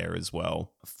paneling there as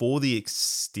well. For the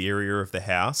exterior of the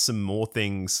house, some more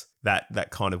things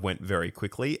that kind of went very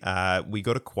quickly. We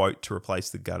got a quote to replace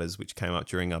the gutters, which came up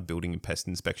during our building and pest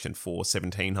inspection for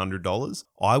 $1,700.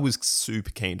 I was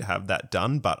super keen to have that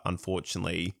done, but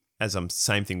unfortunately,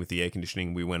 same thing with the air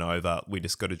conditioning, we went over, we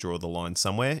just got to draw the line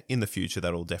somewhere. In the future,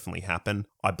 that'll definitely happen.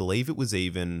 I believe it was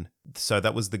so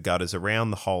that was the gutters around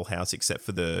the whole house, except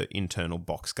for the internal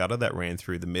box gutter that ran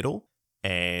through the middle.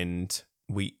 And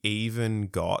we even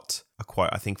got a quote,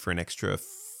 I think, for an extra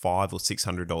 $500 or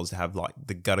 $600 to have like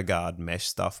the gutter guard mesh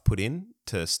stuff put in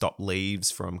to stop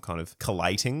leaves from kind of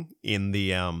collating in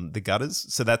the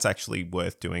gutters. So that's actually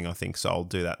worth doing, I think. So I'll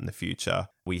do that in the future.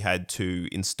 We had to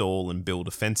install and build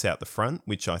a fence out the front,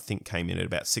 which I think came in at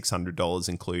about $600,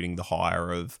 including the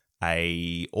hire of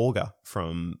a auger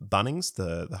from Bunnings,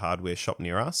 the hardware shop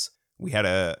near us. We had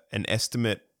an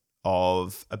estimate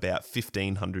of about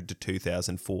 $1,500 to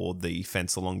 $2,000 for the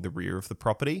fence along the rear of the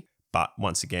property. But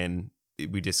once again,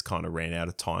 we just kind of ran out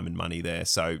of time and money there.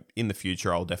 So in the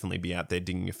future, I'll definitely be out there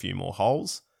digging a few more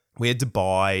holes. We had to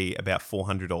buy about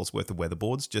 $400 worth of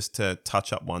weatherboards just to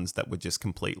touch up ones that were just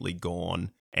completely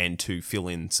gone and to fill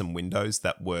in some windows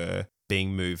that were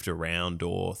being moved around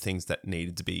or things that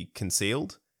needed to be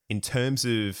concealed. In terms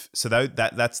of, so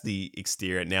that's the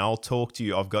exterior. Now I'll talk to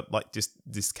you, I've got like just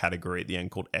this category at the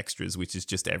end called extras, which is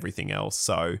just everything else.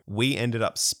 So we ended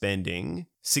up spending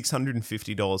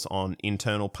 $650 on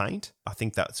internal paint. I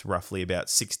think that's roughly about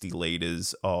 60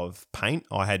 litres of paint.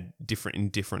 I had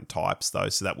different types though.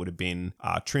 So that would have been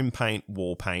trim paint,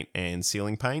 wall paint and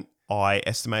ceiling paint. I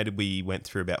estimated we went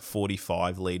through about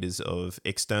 45 litres of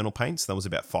external paint. So that was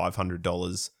about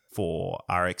 $500 for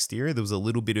our exterior. There was a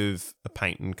little bit of a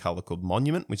paint and colour called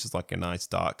Monument, which is like a nice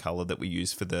dark colour that we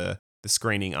use for the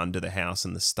screening under the house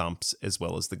and the stumps as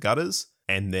well as the gutters.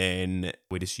 And then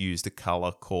we just used a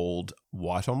colour called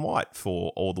White on White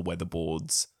for all the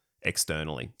weatherboards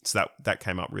externally. So that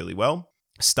came up really well.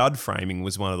 Stud framing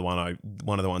was one of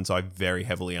the ones I very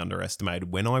heavily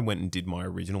underestimated. When I went and did my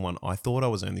original one, I thought I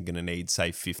was only going to need,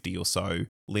 say, 50 or so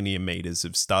linear meters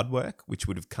of stud work, which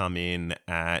would have come in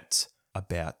at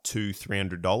about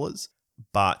 $200-$300,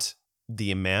 but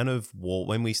the amount of wall,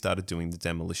 when we started doing the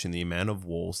demolition, the amount of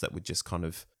walls that were just kind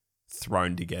of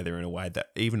thrown together in a way that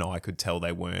even I could tell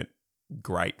they weren't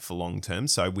great for long term.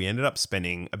 So we ended up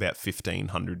spending about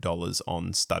 $1,500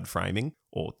 on stud framing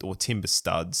or timber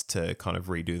studs to kind of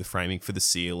redo the framing for the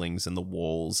ceilings and the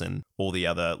walls and all the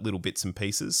other little bits and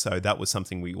pieces. So that was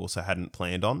something we also hadn't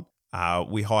planned on.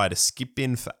 We hired a skip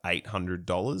bin for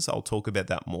 $800. I'll talk about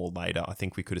that more later. I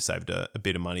think we could have saved a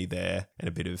bit of money there and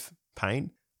a bit of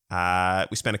pain.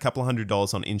 We spent a couple of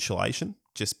 $100 on insulation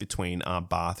just between our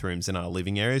bathrooms and our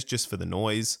living areas, just for the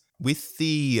noise. With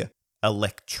the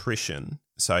electrician,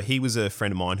 so he was a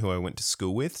friend of mine who I went to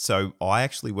school with. So I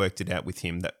actually worked it out with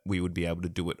him that we would be able to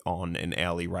do it on an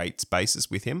hourly rates basis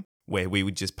with him, where we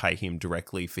would just pay him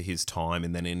directly for his time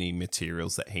and then any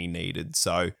materials that he needed.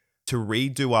 So to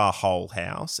redo our whole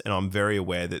house, and I'm very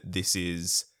aware that this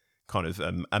is kind of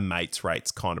a mate's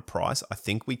rates kind of price, I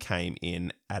think we came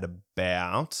in at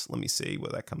about, let me see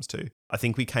what that comes to. I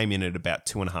think we came in at about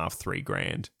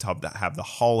 $2,500-$3,000 to have the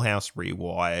whole house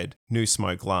rewired, new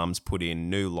smoke alarms put in,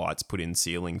 new lights put in,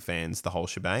 ceiling fans, the whole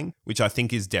shebang, which I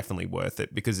think is definitely worth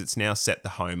it because it's now set the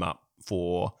home up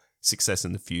for success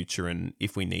in the future. And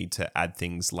if we need to add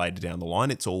things later down the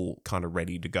line, it's all kind of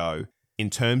ready to go. In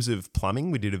terms of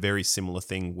plumbing, we did a very similar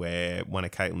thing where one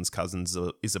of Caitlin's cousins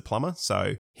is a plumber.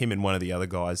 So him and one of the other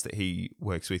guys that he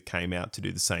works with came out to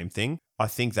do the same thing. I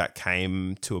think that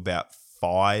came to about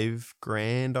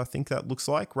 $5,000, I think that looks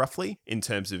like roughly, in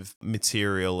terms of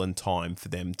material and time for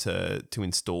them to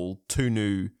install two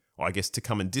new, I guess, to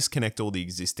come and disconnect all the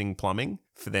existing plumbing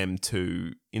for them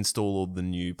to install all the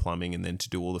new plumbing and then to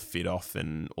do all the fit off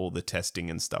and all the testing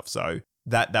and stuff. So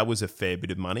that was a fair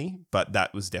bit of money, but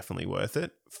that was definitely worth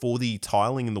it. For the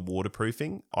tiling and the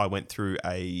waterproofing, I went through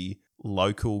a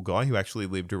local guy who actually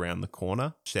lived around the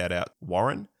corner. Shout out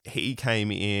Warren. He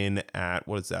came in at,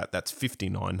 what is that? That's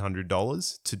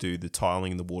 $5,900 to do the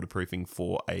tiling and the waterproofing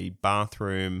for a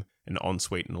bathroom, an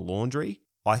ensuite and a laundry.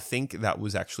 I think that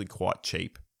was actually quite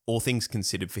cheap. All things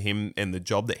considered, for him and the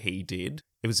job that he did,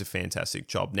 it was a fantastic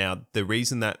job. Now, the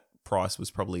reason that price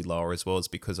was probably lower as well is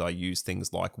because I used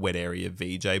things like wet area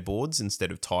VJ boards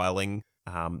instead of tiling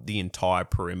the entire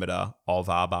perimeter of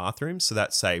our bathroom. So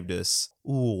that saved us,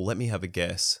 let me have a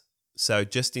guess. So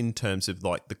just in terms of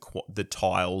like the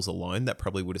tiles alone, that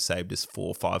probably would have saved us $400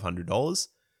 or $500.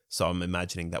 So I'm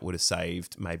imagining that would have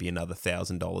saved maybe another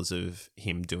 $1,000 of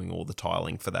him doing all the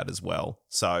tiling for that as well.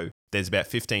 So there's about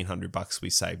 $1,500 we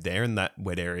saved there, and that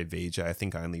wet area VJ I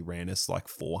think only ran us like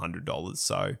 $400.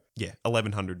 So yeah,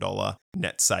 $1,100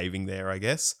 net saving there, I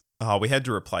guess. We had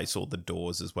to replace all the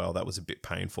doors as well. That was a bit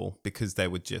painful because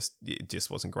it just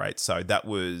wasn't great. So that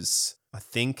was, I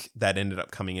think that ended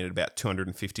up coming in at about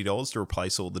 $250 to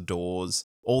replace all the doors.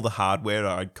 All the hardware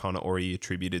I'd kind of already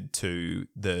attributed to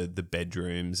the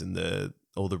bedrooms and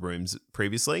all the rooms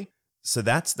previously. So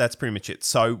that's pretty much it.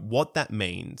 So what that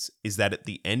means is that at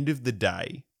the end of the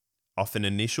day, off an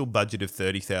initial budget of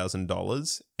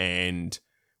 $30,000 and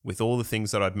with all the things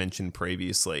that I'd mentioned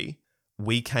previously,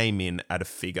 we came in at a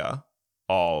figure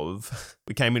of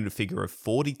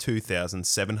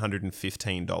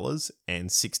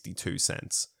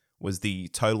 $42,715.62 was the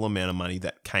total amount of money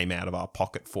that came out of our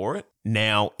pocket for it.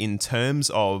 Now, in terms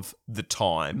of the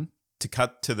time, to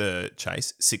cut to the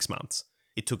chase, 6 months.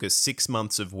 It took us 6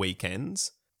 months of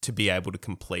weekends to be able to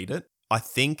complete it. I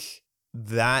think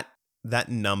that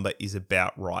number is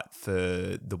about right for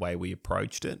the way we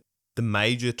approached it. The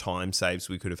major time saves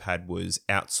we could have had was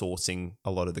outsourcing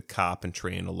a lot of the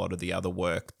carpentry and a lot of the other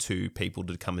work to people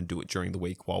to come and do it during the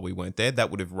week while we weren't there.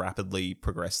 That would have rapidly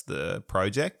progressed the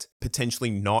project, potentially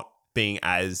not being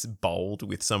as bold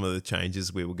with some of the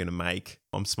changes we were going to make.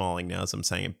 I'm smiling now as I'm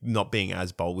saying it, not being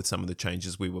as bold with some of the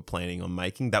changes we were planning on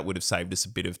making. That would have saved us a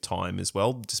bit of time as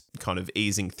well, just kind of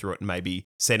easing through it and maybe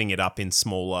setting it up in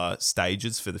smaller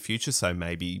stages for the future. So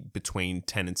maybe between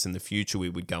tenants in the future, we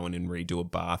would go in and redo a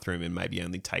bathroom and maybe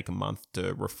only take a month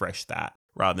to refresh that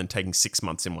rather than taking 6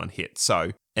 months in one hit.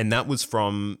 So, and that was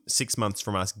from 6 months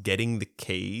from us getting the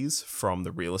keys from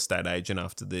the real estate agent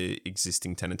after the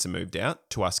existing tenants had moved out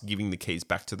to us giving the keys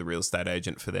back to the real estate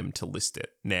agent for them to list it.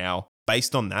 Now,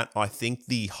 based on that, I think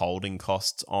the holding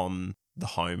costs on the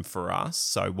home for us,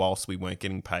 so whilst we weren't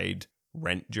getting paid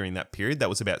rent during that period, that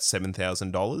was about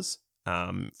 $7,000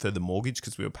 for the mortgage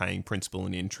because we were paying principal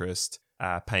and interest,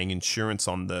 paying insurance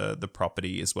on the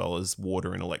property as well as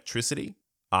water and electricity.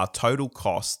 Our total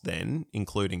cost then,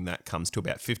 including that, comes to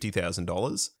about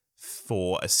 $50,000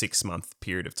 for a 6 month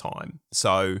period of time.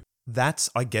 So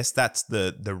I guess that's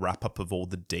the wrap up of all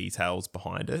the details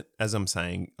behind it. As I'm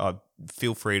saying,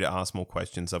 feel free to ask more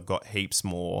questions. I've got heaps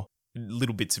more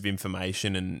little bits of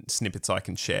information and snippets I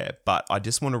can share, but I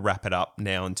just want to wrap it up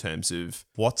now in terms of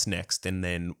what's next and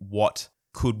then what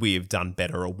could we have done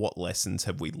better or what lessons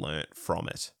have we learnt from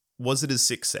it? Was it a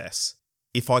success?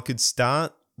 If I could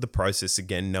start the process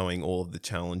again, knowing all of the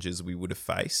challenges we would have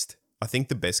faced, I think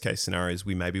the best case scenario is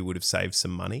we maybe would have saved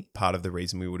some money. Part of the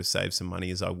reason we would have saved some money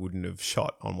is I wouldn't have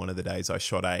shot on one of the days. I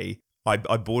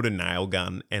bought a nail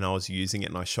gun and I was using it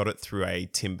and I shot it through a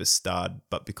timber stud,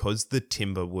 but because the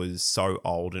timber was so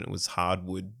old and it was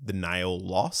hardwood, the nail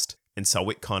lost. And so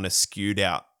it kind of skewed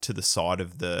out to the side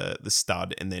of the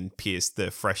stud and then pierced the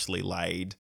freshly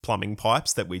laid plumbing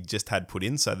pipes that we just had put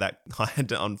in. So that I had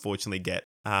to unfortunately get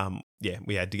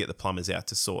we had to get the plumbers out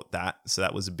to sort that. So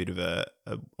that was a bit of a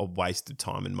waste of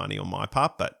time and money on my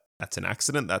part, but that's an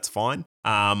accident. That's fine.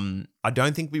 I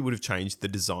don't think we would have changed the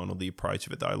design or the approach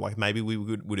of it though. Like maybe we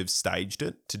would have staged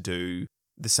it to do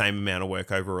the same amount of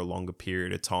work over a longer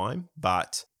period of time.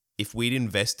 But if we'd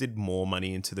invested more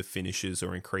money into the finishes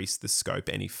or increased the scope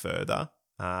any further,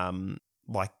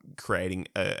 like creating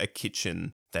a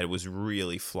kitchen that was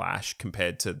really flash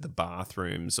compared to the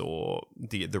bathrooms or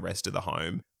the rest of the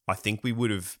home, I think we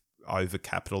would have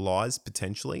overcapitalized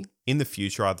potentially. In the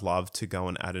future, I'd love to go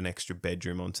and add an extra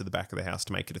bedroom onto the back of the house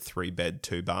to make it a 3-bed,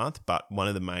 2-bath. But one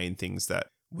of the main things that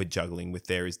we're juggling with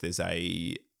there is there's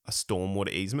a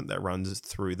stormwater easement that runs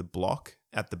through the block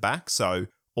at the back. So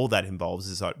all that involves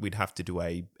is like we'd have to do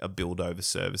a build over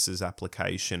services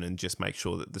application and just make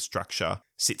sure that the structure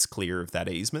sits clear of that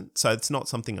easement. So it's not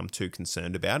something I'm too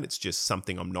concerned about. It's just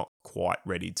something I'm not quite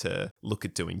ready to look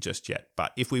at doing just yet.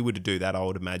 But if we were to do that, I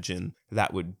would imagine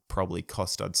that would probably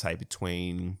cost, I'd say,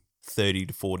 between 30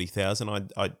 to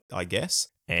 40,000, I guess.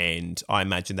 And I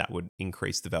imagine that would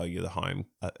increase the value of the home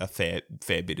a fair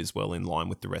bit as well, in line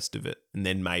with the rest of it. And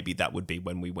then maybe that would be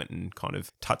when we went and kind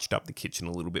of touched up the kitchen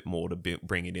a little bit more to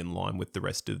bring it in line with the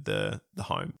rest of the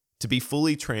home. To be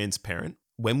fully transparent,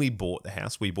 when we bought the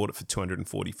house, we bought it for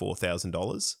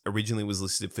 $244,000. Originally it was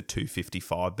listed for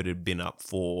 $255,000, but it had been up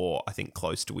for, I think,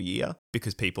 close to a year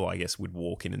because people, I guess, would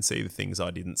walk in and see the things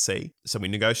I didn't see. So we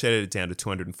negotiated it down to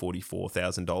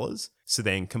 $244,000. So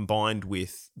then combined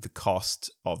with the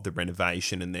cost of the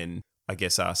renovation and then I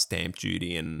guess our stamp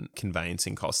duty and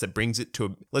conveyancing costs, that brings it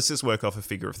to, let's just work off a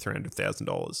figure of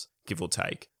 $300,000, give or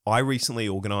take. I recently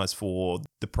organised for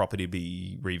the property to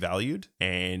be revalued,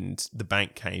 and the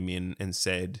bank came in and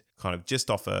said, kind of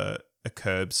just off a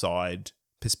curbside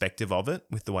perspective of it,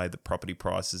 with the way that property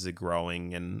prices are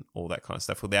growing and all that kind of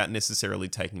stuff, without necessarily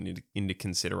taking into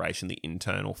consideration the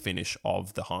internal finish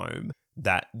of the home,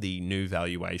 that the new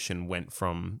valuation went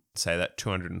from, say, that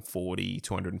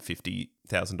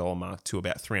 $250,000 mark to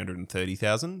about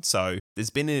 $330,000. So there's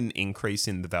been an increase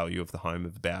in the value of the home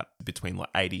of about between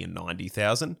like $80,000 and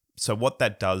 $90,000. So what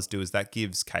that does do is that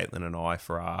gives Caitlin and I,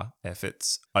 for our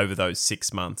efforts over those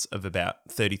 6 months, of about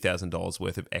 $30,000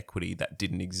 worth of equity that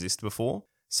didn't exist before.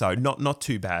 So not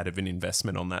too bad of an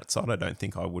investment on that side. I don't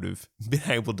think I would have been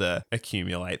able to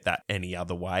accumulate that any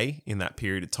other way in that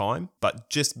period of time. But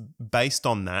just based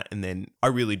on that, and then I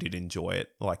really did enjoy it.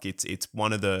 Like it's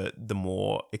one of the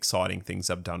more exciting things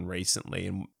I've done recently.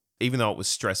 And even though it was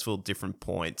stressful at different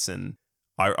points, and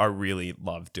I really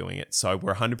love doing it. So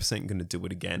we're 100% going to do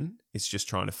it again. It's just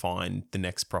trying to find the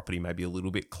next property maybe a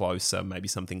little bit closer, maybe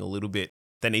something a little bit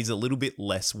that needs a little bit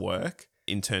less work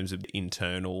in terms of the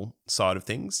internal side of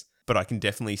things. But I can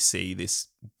definitely see this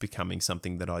becoming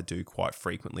something that I do quite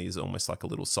frequently, as almost like a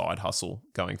little side hustle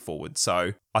going forward.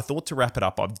 So I thought to wrap it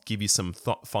up, I'd give you some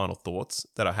final thoughts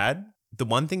that I had. The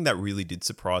one thing that really did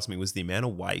surprise me was the amount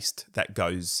of waste that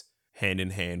goes hand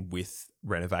in hand with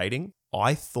renovating.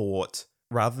 I thought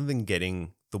rather than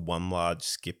getting the one large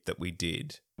skip that we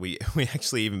did, we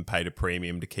actually even paid a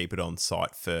premium to keep it on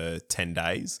site for 10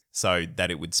 days so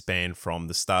that it would span from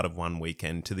the start of one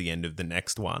weekend to the end of the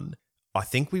next one. I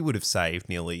think we would have saved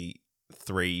nearly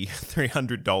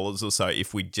 $300 or so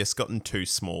if we'd just gotten 2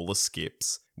 smaller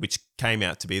skips, which came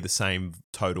out to be the same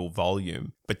total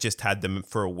volume, but just had them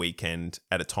for a weekend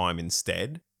at a time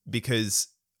instead. Because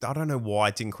I don't know why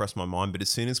it didn't cross my mind, but as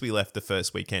soon as we left the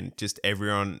first weekend, just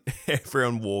everyone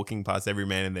walking past, every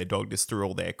man and their dog just threw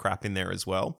all their crap in there as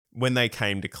well. When they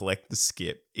came to collect the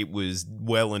skip, it was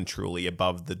well and truly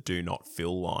above the do not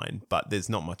fill line, but there's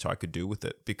not much I could do with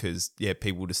it because, yeah,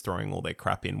 people were just throwing all their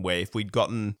crap in. Where if we'd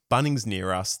gotten Bunnings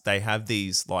near us, they have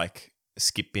these like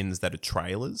skip bins that are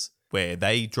trailers where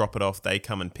they drop it off, they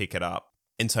come and pick it up.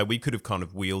 And so we could have kind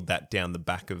of wheeled that down the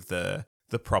back of the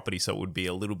property so it would be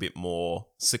a little bit more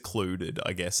secluded,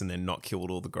 I guess, and then not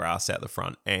killed all the grass out the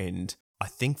front. And I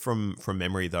think from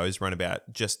memory, those run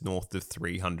about just north of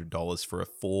 $300 for a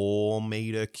 4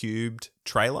 meter cubed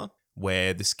trailer,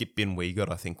 where the skip bin we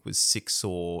got, I think, was 6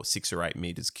 or 8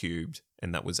 meters cubed,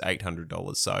 and that was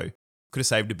 $800. So could have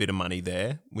saved a bit of money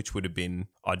there, which would have been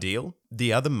ideal.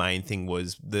 The other main thing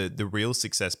was the real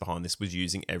success behind this was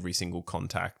using every single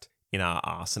contact in our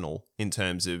arsenal, in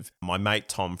terms of my mate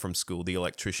Tom from school, the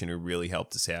electrician who really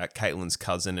helped us out, Caitlin's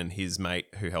cousin and his mate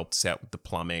who helped us out with the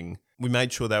plumbing. We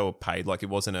made sure they were paid. Like, it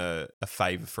wasn't a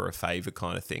favor for a favor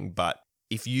kind of thing. But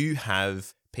if you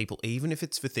have people, even if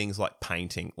it's for things like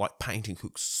painting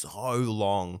took so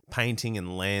long, painting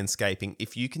and landscaping,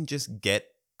 if you can just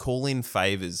call in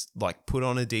favors, like put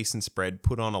on a decent spread,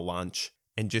 put on a lunch,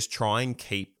 and just try and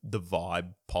keep the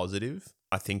vibe positive,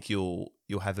 I think you'll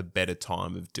have a better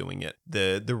time of doing it.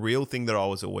 The real thing that I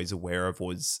was always aware of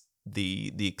was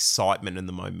the excitement and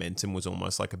the momentum was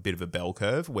almost like a bit of a bell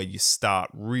curve, where you start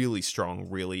really strong,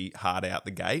 really hard out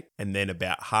the gate, and then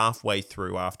about halfway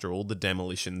through, after all the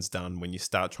demolition's done, when you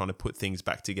start trying to put things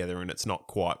back together and it's not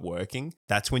quite working,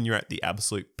 that's when you're at the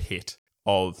absolute pit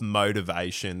of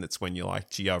motivation. That's when you're like,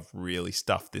 gee, I've really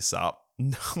stuffed this up.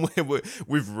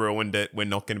 We've ruined it. We're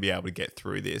not going to be able to get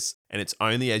through this. And it's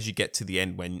only as you get to the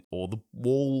end when all the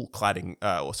wall lining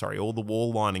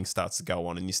starts to go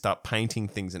on and you start painting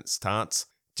things and it starts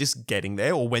just getting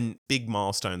there, or when big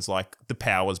milestones like the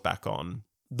power's back on,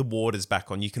 the water's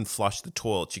back on, you can flush the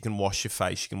toilets, you can wash your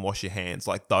face, you can wash your hands,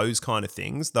 like those kind of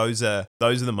things. Those are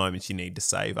the moments you need to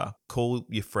savor. Call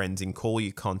your friends in, call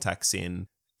your contacts in.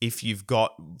 If you've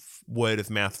got word of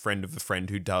mouth friend of a friend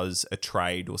who does a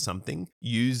trade or something,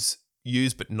 use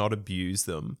but not abuse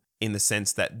them, in the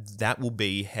sense that that will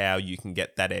be how you can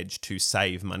get that edge to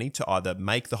save money, to either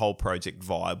make the whole project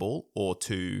viable or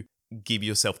to give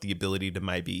yourself the ability to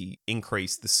maybe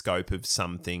increase the scope of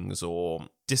some things, or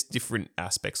just different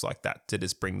aspects like that to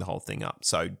just bring the whole thing up.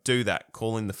 So do that,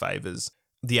 call in the favors.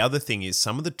 The other thing is,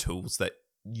 some of the tools that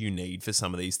you need for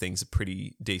some of these things are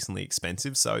pretty decently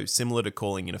expensive. So similar to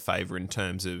calling in a favor in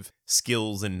terms of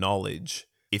skills and knowledge,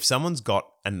 if someone's got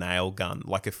a nail gun,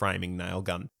 like a framing nail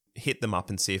gun, hit them up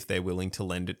and see if they're willing to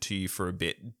lend it to you for a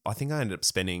bit. I think I ended up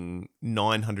spending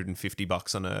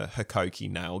 $950 on a Hikoki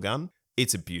nail gun.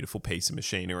 It's a beautiful piece of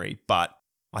machinery, but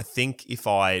I think if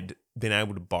I'd been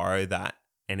able to borrow that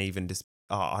and even just,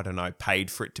 paid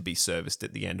for it to be serviced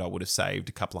at the end, I would have saved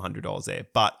a couple of $100 there.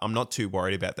 But I'm not too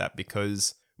worried about that,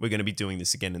 because we're going to be doing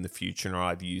this again in the future and I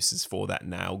have uses for that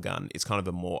nail gun. It's kind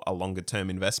of a longer term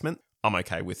investment. I'm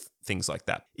okay with things like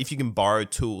that. If you can borrow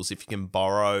tools, if you can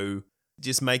borrow,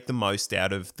 just make the most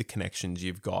out of the connections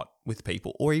you've got with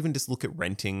people, or even just look at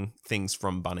renting things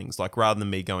from Bunnings. Like, rather than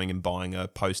me going and buying a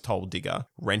post hole digger,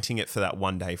 renting it for that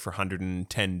one day for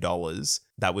 $110,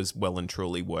 that was well and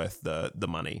truly worth the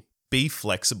money. Be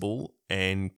flexible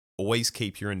and always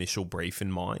keep your initial brief in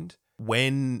mind.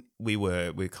 When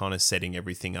we're kind of setting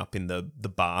everything up in the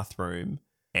bathroom,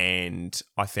 and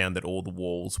I found that all the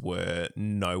walls were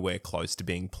nowhere close to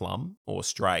being plumb or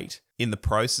straight. In the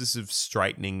process of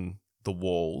straightening the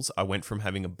walls, I went from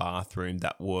having a bathroom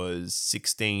that was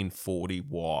 1640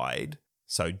 wide,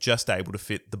 so just able to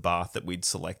fit the bath that we'd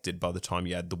selected by the time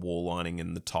you had the wall lining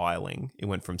and the tiling. It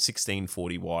went from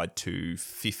 1640 wide to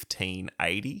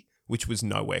 1580, which was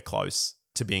nowhere close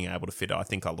to being able to fit it. I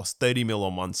think I lost 30 mil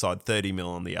on one side, 30 mil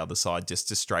on the other side, just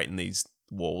to straighten these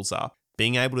walls up.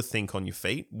 Being able to think on your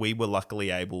feet, we were luckily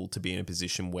able to be in a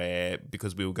position where,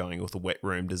 because we were going with a wet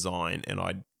room design and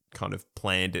I'd kind of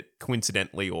planned it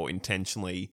coincidentally or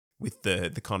intentionally with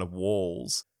the kind of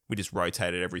walls, we just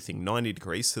rotated everything 90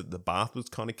 degrees so that the bath was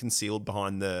kind of concealed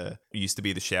behind it used to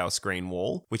be the shower screen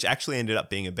wall, which actually ended up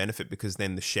being a benefit, because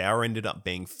then the shower ended up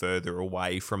being further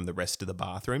away from the rest of the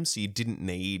bathroom, so you didn't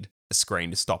need a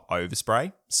screen to stop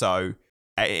overspray. So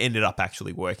it ended up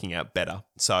actually working out better.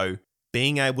 So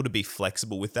being able to be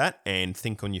flexible with that and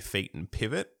think on your feet and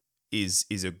pivot is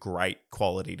a great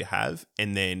quality to have.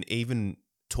 And then even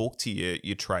talk to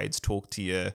your trades, talk to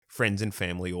your friends and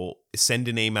family, or send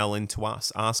an email in to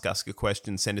us, ask us a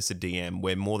question, send us a DM.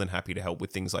 We're more than happy to help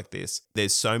with things like this.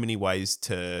 There's so many ways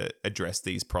to address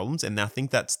these problems. And I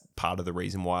think that's part of the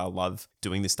reason why I love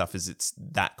doing this stuff, is it's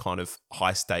that kind of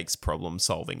high stakes problem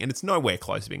solving. And it's nowhere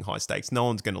close to being high stakes. No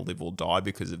one's going to live or die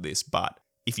because of this. But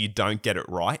if you don't get it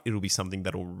right, it'll be something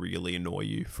that'll really annoy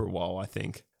you for a while, I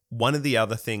think. One of the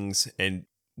other things, and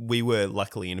we were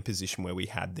luckily in a position where we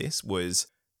had this, was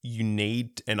you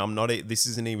need, and this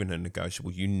isn't even a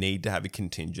negotiable, you need to have a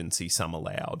contingency sum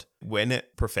allowed. When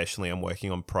professionally I'm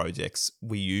working on projects,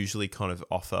 we usually kind of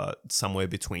offer somewhere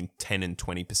between 10 and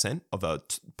 20% of a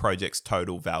project's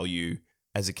total value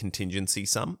as a contingency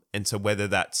sum. And so whether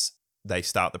that's they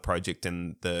start the project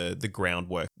and the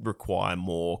groundwork require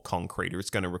more concrete, or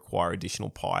it's going to require additional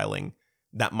piling,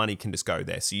 that money can just go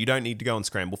there. So you don't need to go and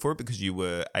scramble for it, because you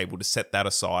were able to set that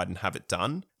aside and have it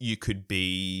done. You could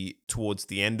be towards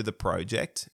the end of the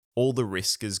project, all the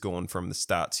risk is gone from the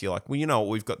start. So you're like, well, you know what,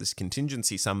 we've got this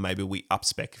contingency sum, maybe we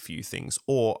up-spec a few things.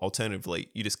 Or alternatively,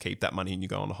 you just keep that money and you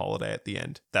go on a holiday at the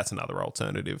end. That's another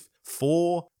alternative.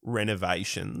 For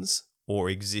renovations or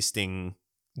existing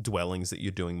dwellings that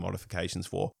you're doing modifications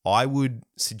for, I would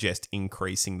suggest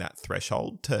increasing that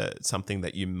threshold to something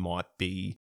that you might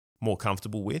be more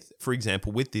comfortable with. For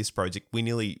example, with this project, we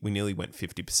nearly went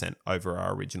 50% over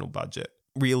our original budget.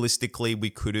 Realistically, we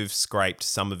could have scraped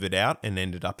some of it out and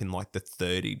ended up in like the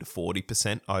 30 to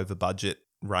 40% over budget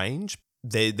range.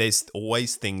 There's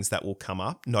always things that will come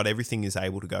up. Not everything is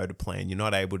able to go to plan. You're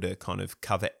not able to kind of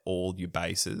cover all your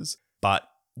bases, but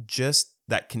just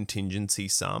that contingency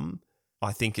sum,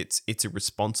 I think it's a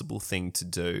responsible thing to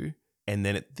do. And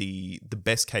then the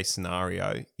best case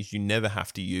scenario is you never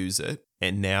have to use it.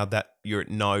 And now that you're at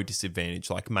no disadvantage,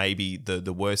 like maybe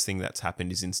the worst thing that's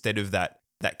happened is instead of that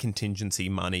contingency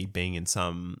money being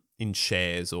in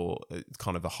shares or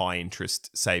kind of a high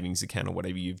interest savings account or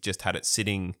whatever, you've just had it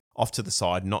sitting off to the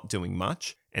side, not doing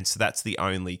much. And so that's the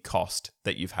only cost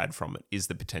that you've had from it, is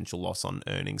the potential loss on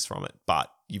earnings from it.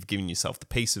 But you've given yourself the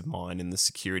peace of mind and the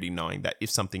security knowing that if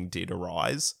something did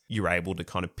arise, you're able to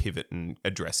kind of pivot and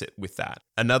address it with that.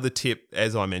 Another tip,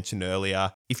 as I mentioned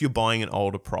earlier, if you're buying an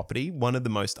older property, one of the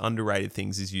most underrated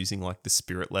things is using like the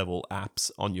Spirit Level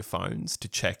apps on your phones to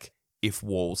check if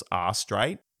walls are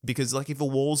straight. Because like if a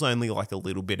wall's only like a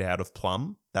little bit out of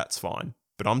plumb, that's fine.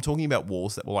 But I'm talking about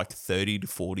walls that were like 30 to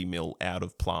 40 mil out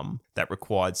of plumb that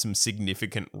required some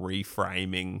significant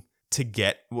reframing to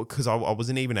get, because I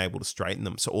wasn't even able to straighten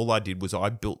them. So all I did was I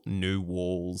built new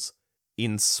walls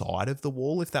inside of the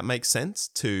wall, if that makes sense.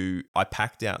 I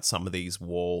packed out some of these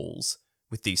walls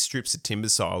with these strips of timber.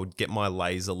 So I would get my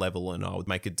laser level and I would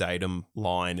make a datum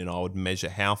line and I would measure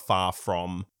how far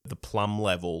from the plumb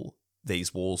level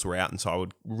these walls were out. And so I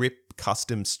would rip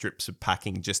custom strips of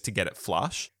packing just to get it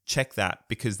flush. Check that,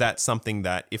 because that's something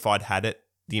that if I'd had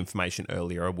the information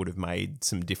earlier, I would have made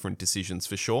some different decisions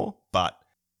for sure. But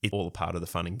it's all a part of the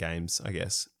fun and games, I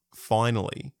guess.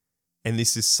 Finally, and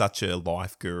this is such a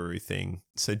life guru thing,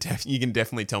 so you can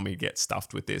definitely tell me to get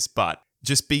stuffed with this, but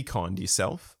just be kind to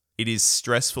yourself. It is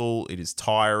stressful, it is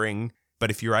tiring,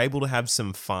 but if you're able to have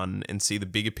some fun and see the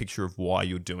bigger picture of why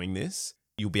you're doing this,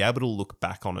 you'll be able to look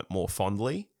back on it more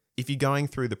fondly. If you're going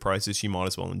through the process, you might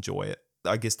as well enjoy it.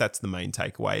 I guess that's the main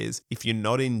takeaway, is if you're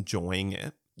not enjoying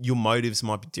it, your motives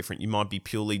might be different. You might be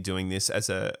purely doing this as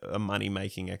a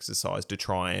money-making exercise to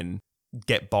try and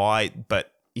get by.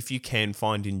 But if you can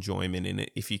find enjoyment in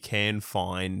it, if you can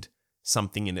find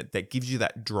something in it that gives you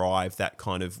that drive, that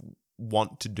kind of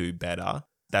want to do better,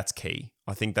 that's key.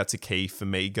 I think that's a key for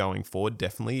me going forward,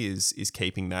 definitely, is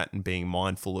keeping that and being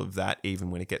mindful of that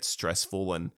even when it gets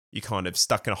stressful and you're kind of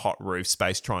stuck in a hot roof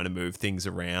space trying to move things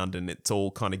around and it's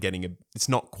all kind of it's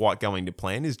not quite going to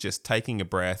plan, is just taking a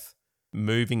breath,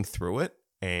 moving through it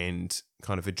and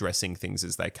kind of addressing things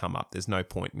as they come up. There's no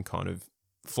point in kind of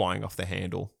flying off the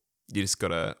handle. You just got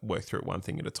to work through it one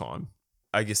thing at a time.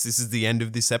 I guess this is the end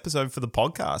of this episode for the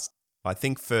podcast. I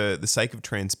think for the sake of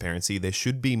transparency, there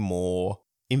should be more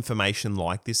information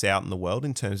like this out in the world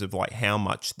in terms of like how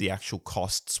much the actual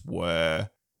costs were,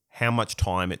 how much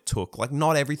time it took. Like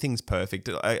not everything's perfect.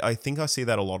 I think I see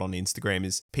that a lot on Instagram,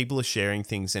 is people are sharing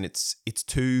things and it's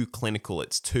too clinical,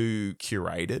 it's too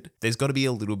curated. There's got to be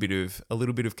a little bit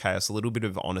of chaos, a little bit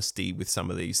of honesty with some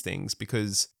of these things,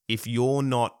 because if you're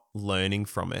not learning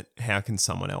from it, how can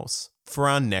someone else? For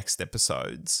our next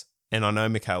episodes, and I know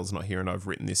Michaela's not here and I've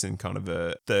written this in kind of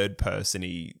a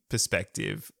third-person-y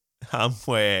perspective,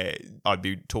 where I'd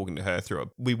be talking to her through it.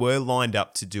 We were lined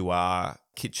up to do our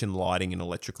kitchen lighting and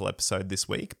electrical episode this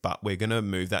week, but we're going to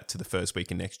move that to the first week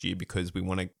of next year because we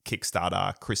want to kickstart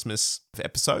our Christmas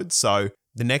episode. So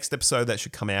the next episode that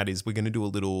should come out is we're going to do a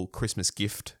little Christmas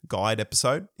gift guide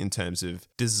episode in terms of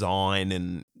design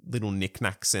and little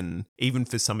knickknacks, and even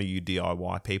for some of you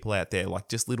DIY people out there, like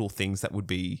just little things that would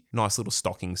be nice little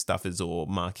stocking stuffers or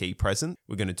marquee present.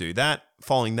 We're going to do that.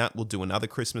 Following that, we'll do another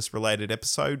Christmas related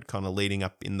episode kind of leading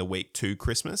up in the week to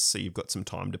Christmas. So you've got some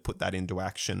time to put that into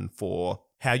action for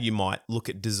how you might look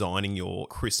at designing your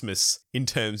Christmas in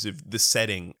terms of the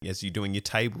setting as you're doing your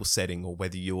table setting, or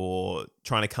whether you're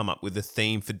trying to come up with a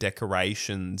theme for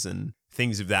decorations and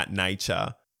things of that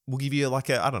nature. We'll give you like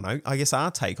I guess our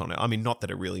take on it. I mean, not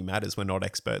that it really matters. We're not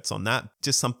experts on that.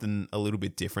 Just something a little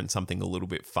bit different, something a little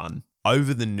bit fun.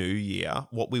 Over the new year,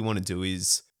 what we want to do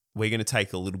is we're going to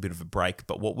take a little bit of a break,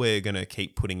 but what we're going to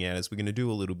keep putting out is we're going to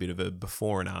do a little bit of a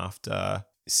before and after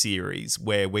series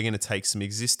where we're going to take some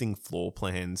existing floor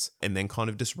plans and then kind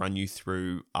of just run you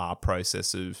through our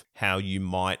process of how you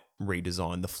might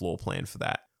redesign the floor plan for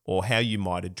that, or how you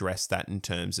might address that in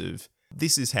terms of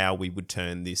this is how we would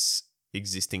turn this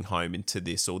existing home into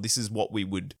this, or this is what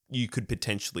you could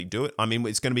potentially do it. I mean,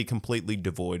 it's going to be completely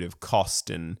devoid of cost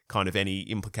and kind of any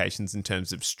implications in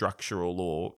terms of structural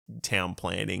or town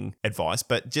planning advice,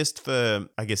 but just for,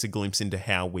 I guess, a glimpse into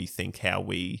how we think, how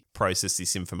we process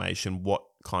this information, what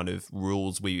kind of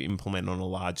rules we implement on a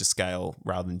larger scale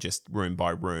rather than just room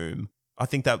by room. I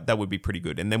think that would be pretty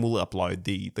good. And then we'll upload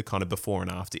the kind of before and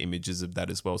after images of that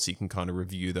as well, so you can kind of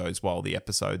review those while the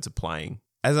episodes are playing.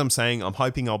 As I'm saying, I'm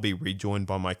hoping I'll be rejoined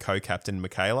by my co-captain,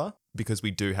 Michaela, because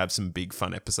we do have some big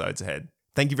fun episodes ahead.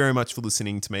 Thank you very much for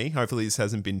listening to me. Hopefully this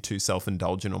hasn't been too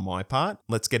self-indulgent on my part.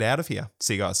 Let's get out of here.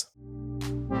 See you guys.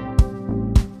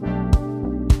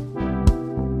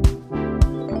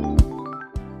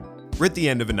 We're at the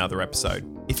end of another episode.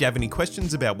 If you have any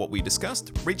questions about what we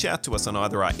discussed, reach out to us on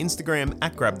either our Instagram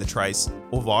 @GrabTheTrace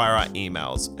or via our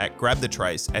emails at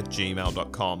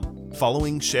grabthetrace@gmail.com.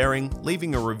 Following, sharing,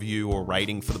 leaving a review or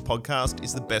rating for the podcast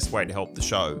is the best way to help the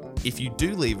show. If you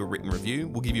do leave a written review,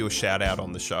 we'll give you a shout out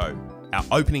on the show. Our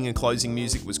opening and closing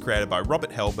music was created by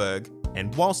Robert Hellberg,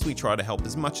 and whilst we try to help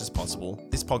as much as possible,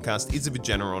 this podcast is of a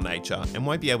general nature and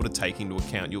won't be able to take into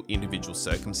account your individual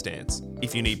circumstance.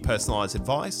 If you need personalised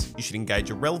advice, you should engage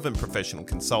a relevant professional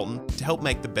consultant to help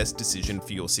make the best decision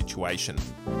for your situation.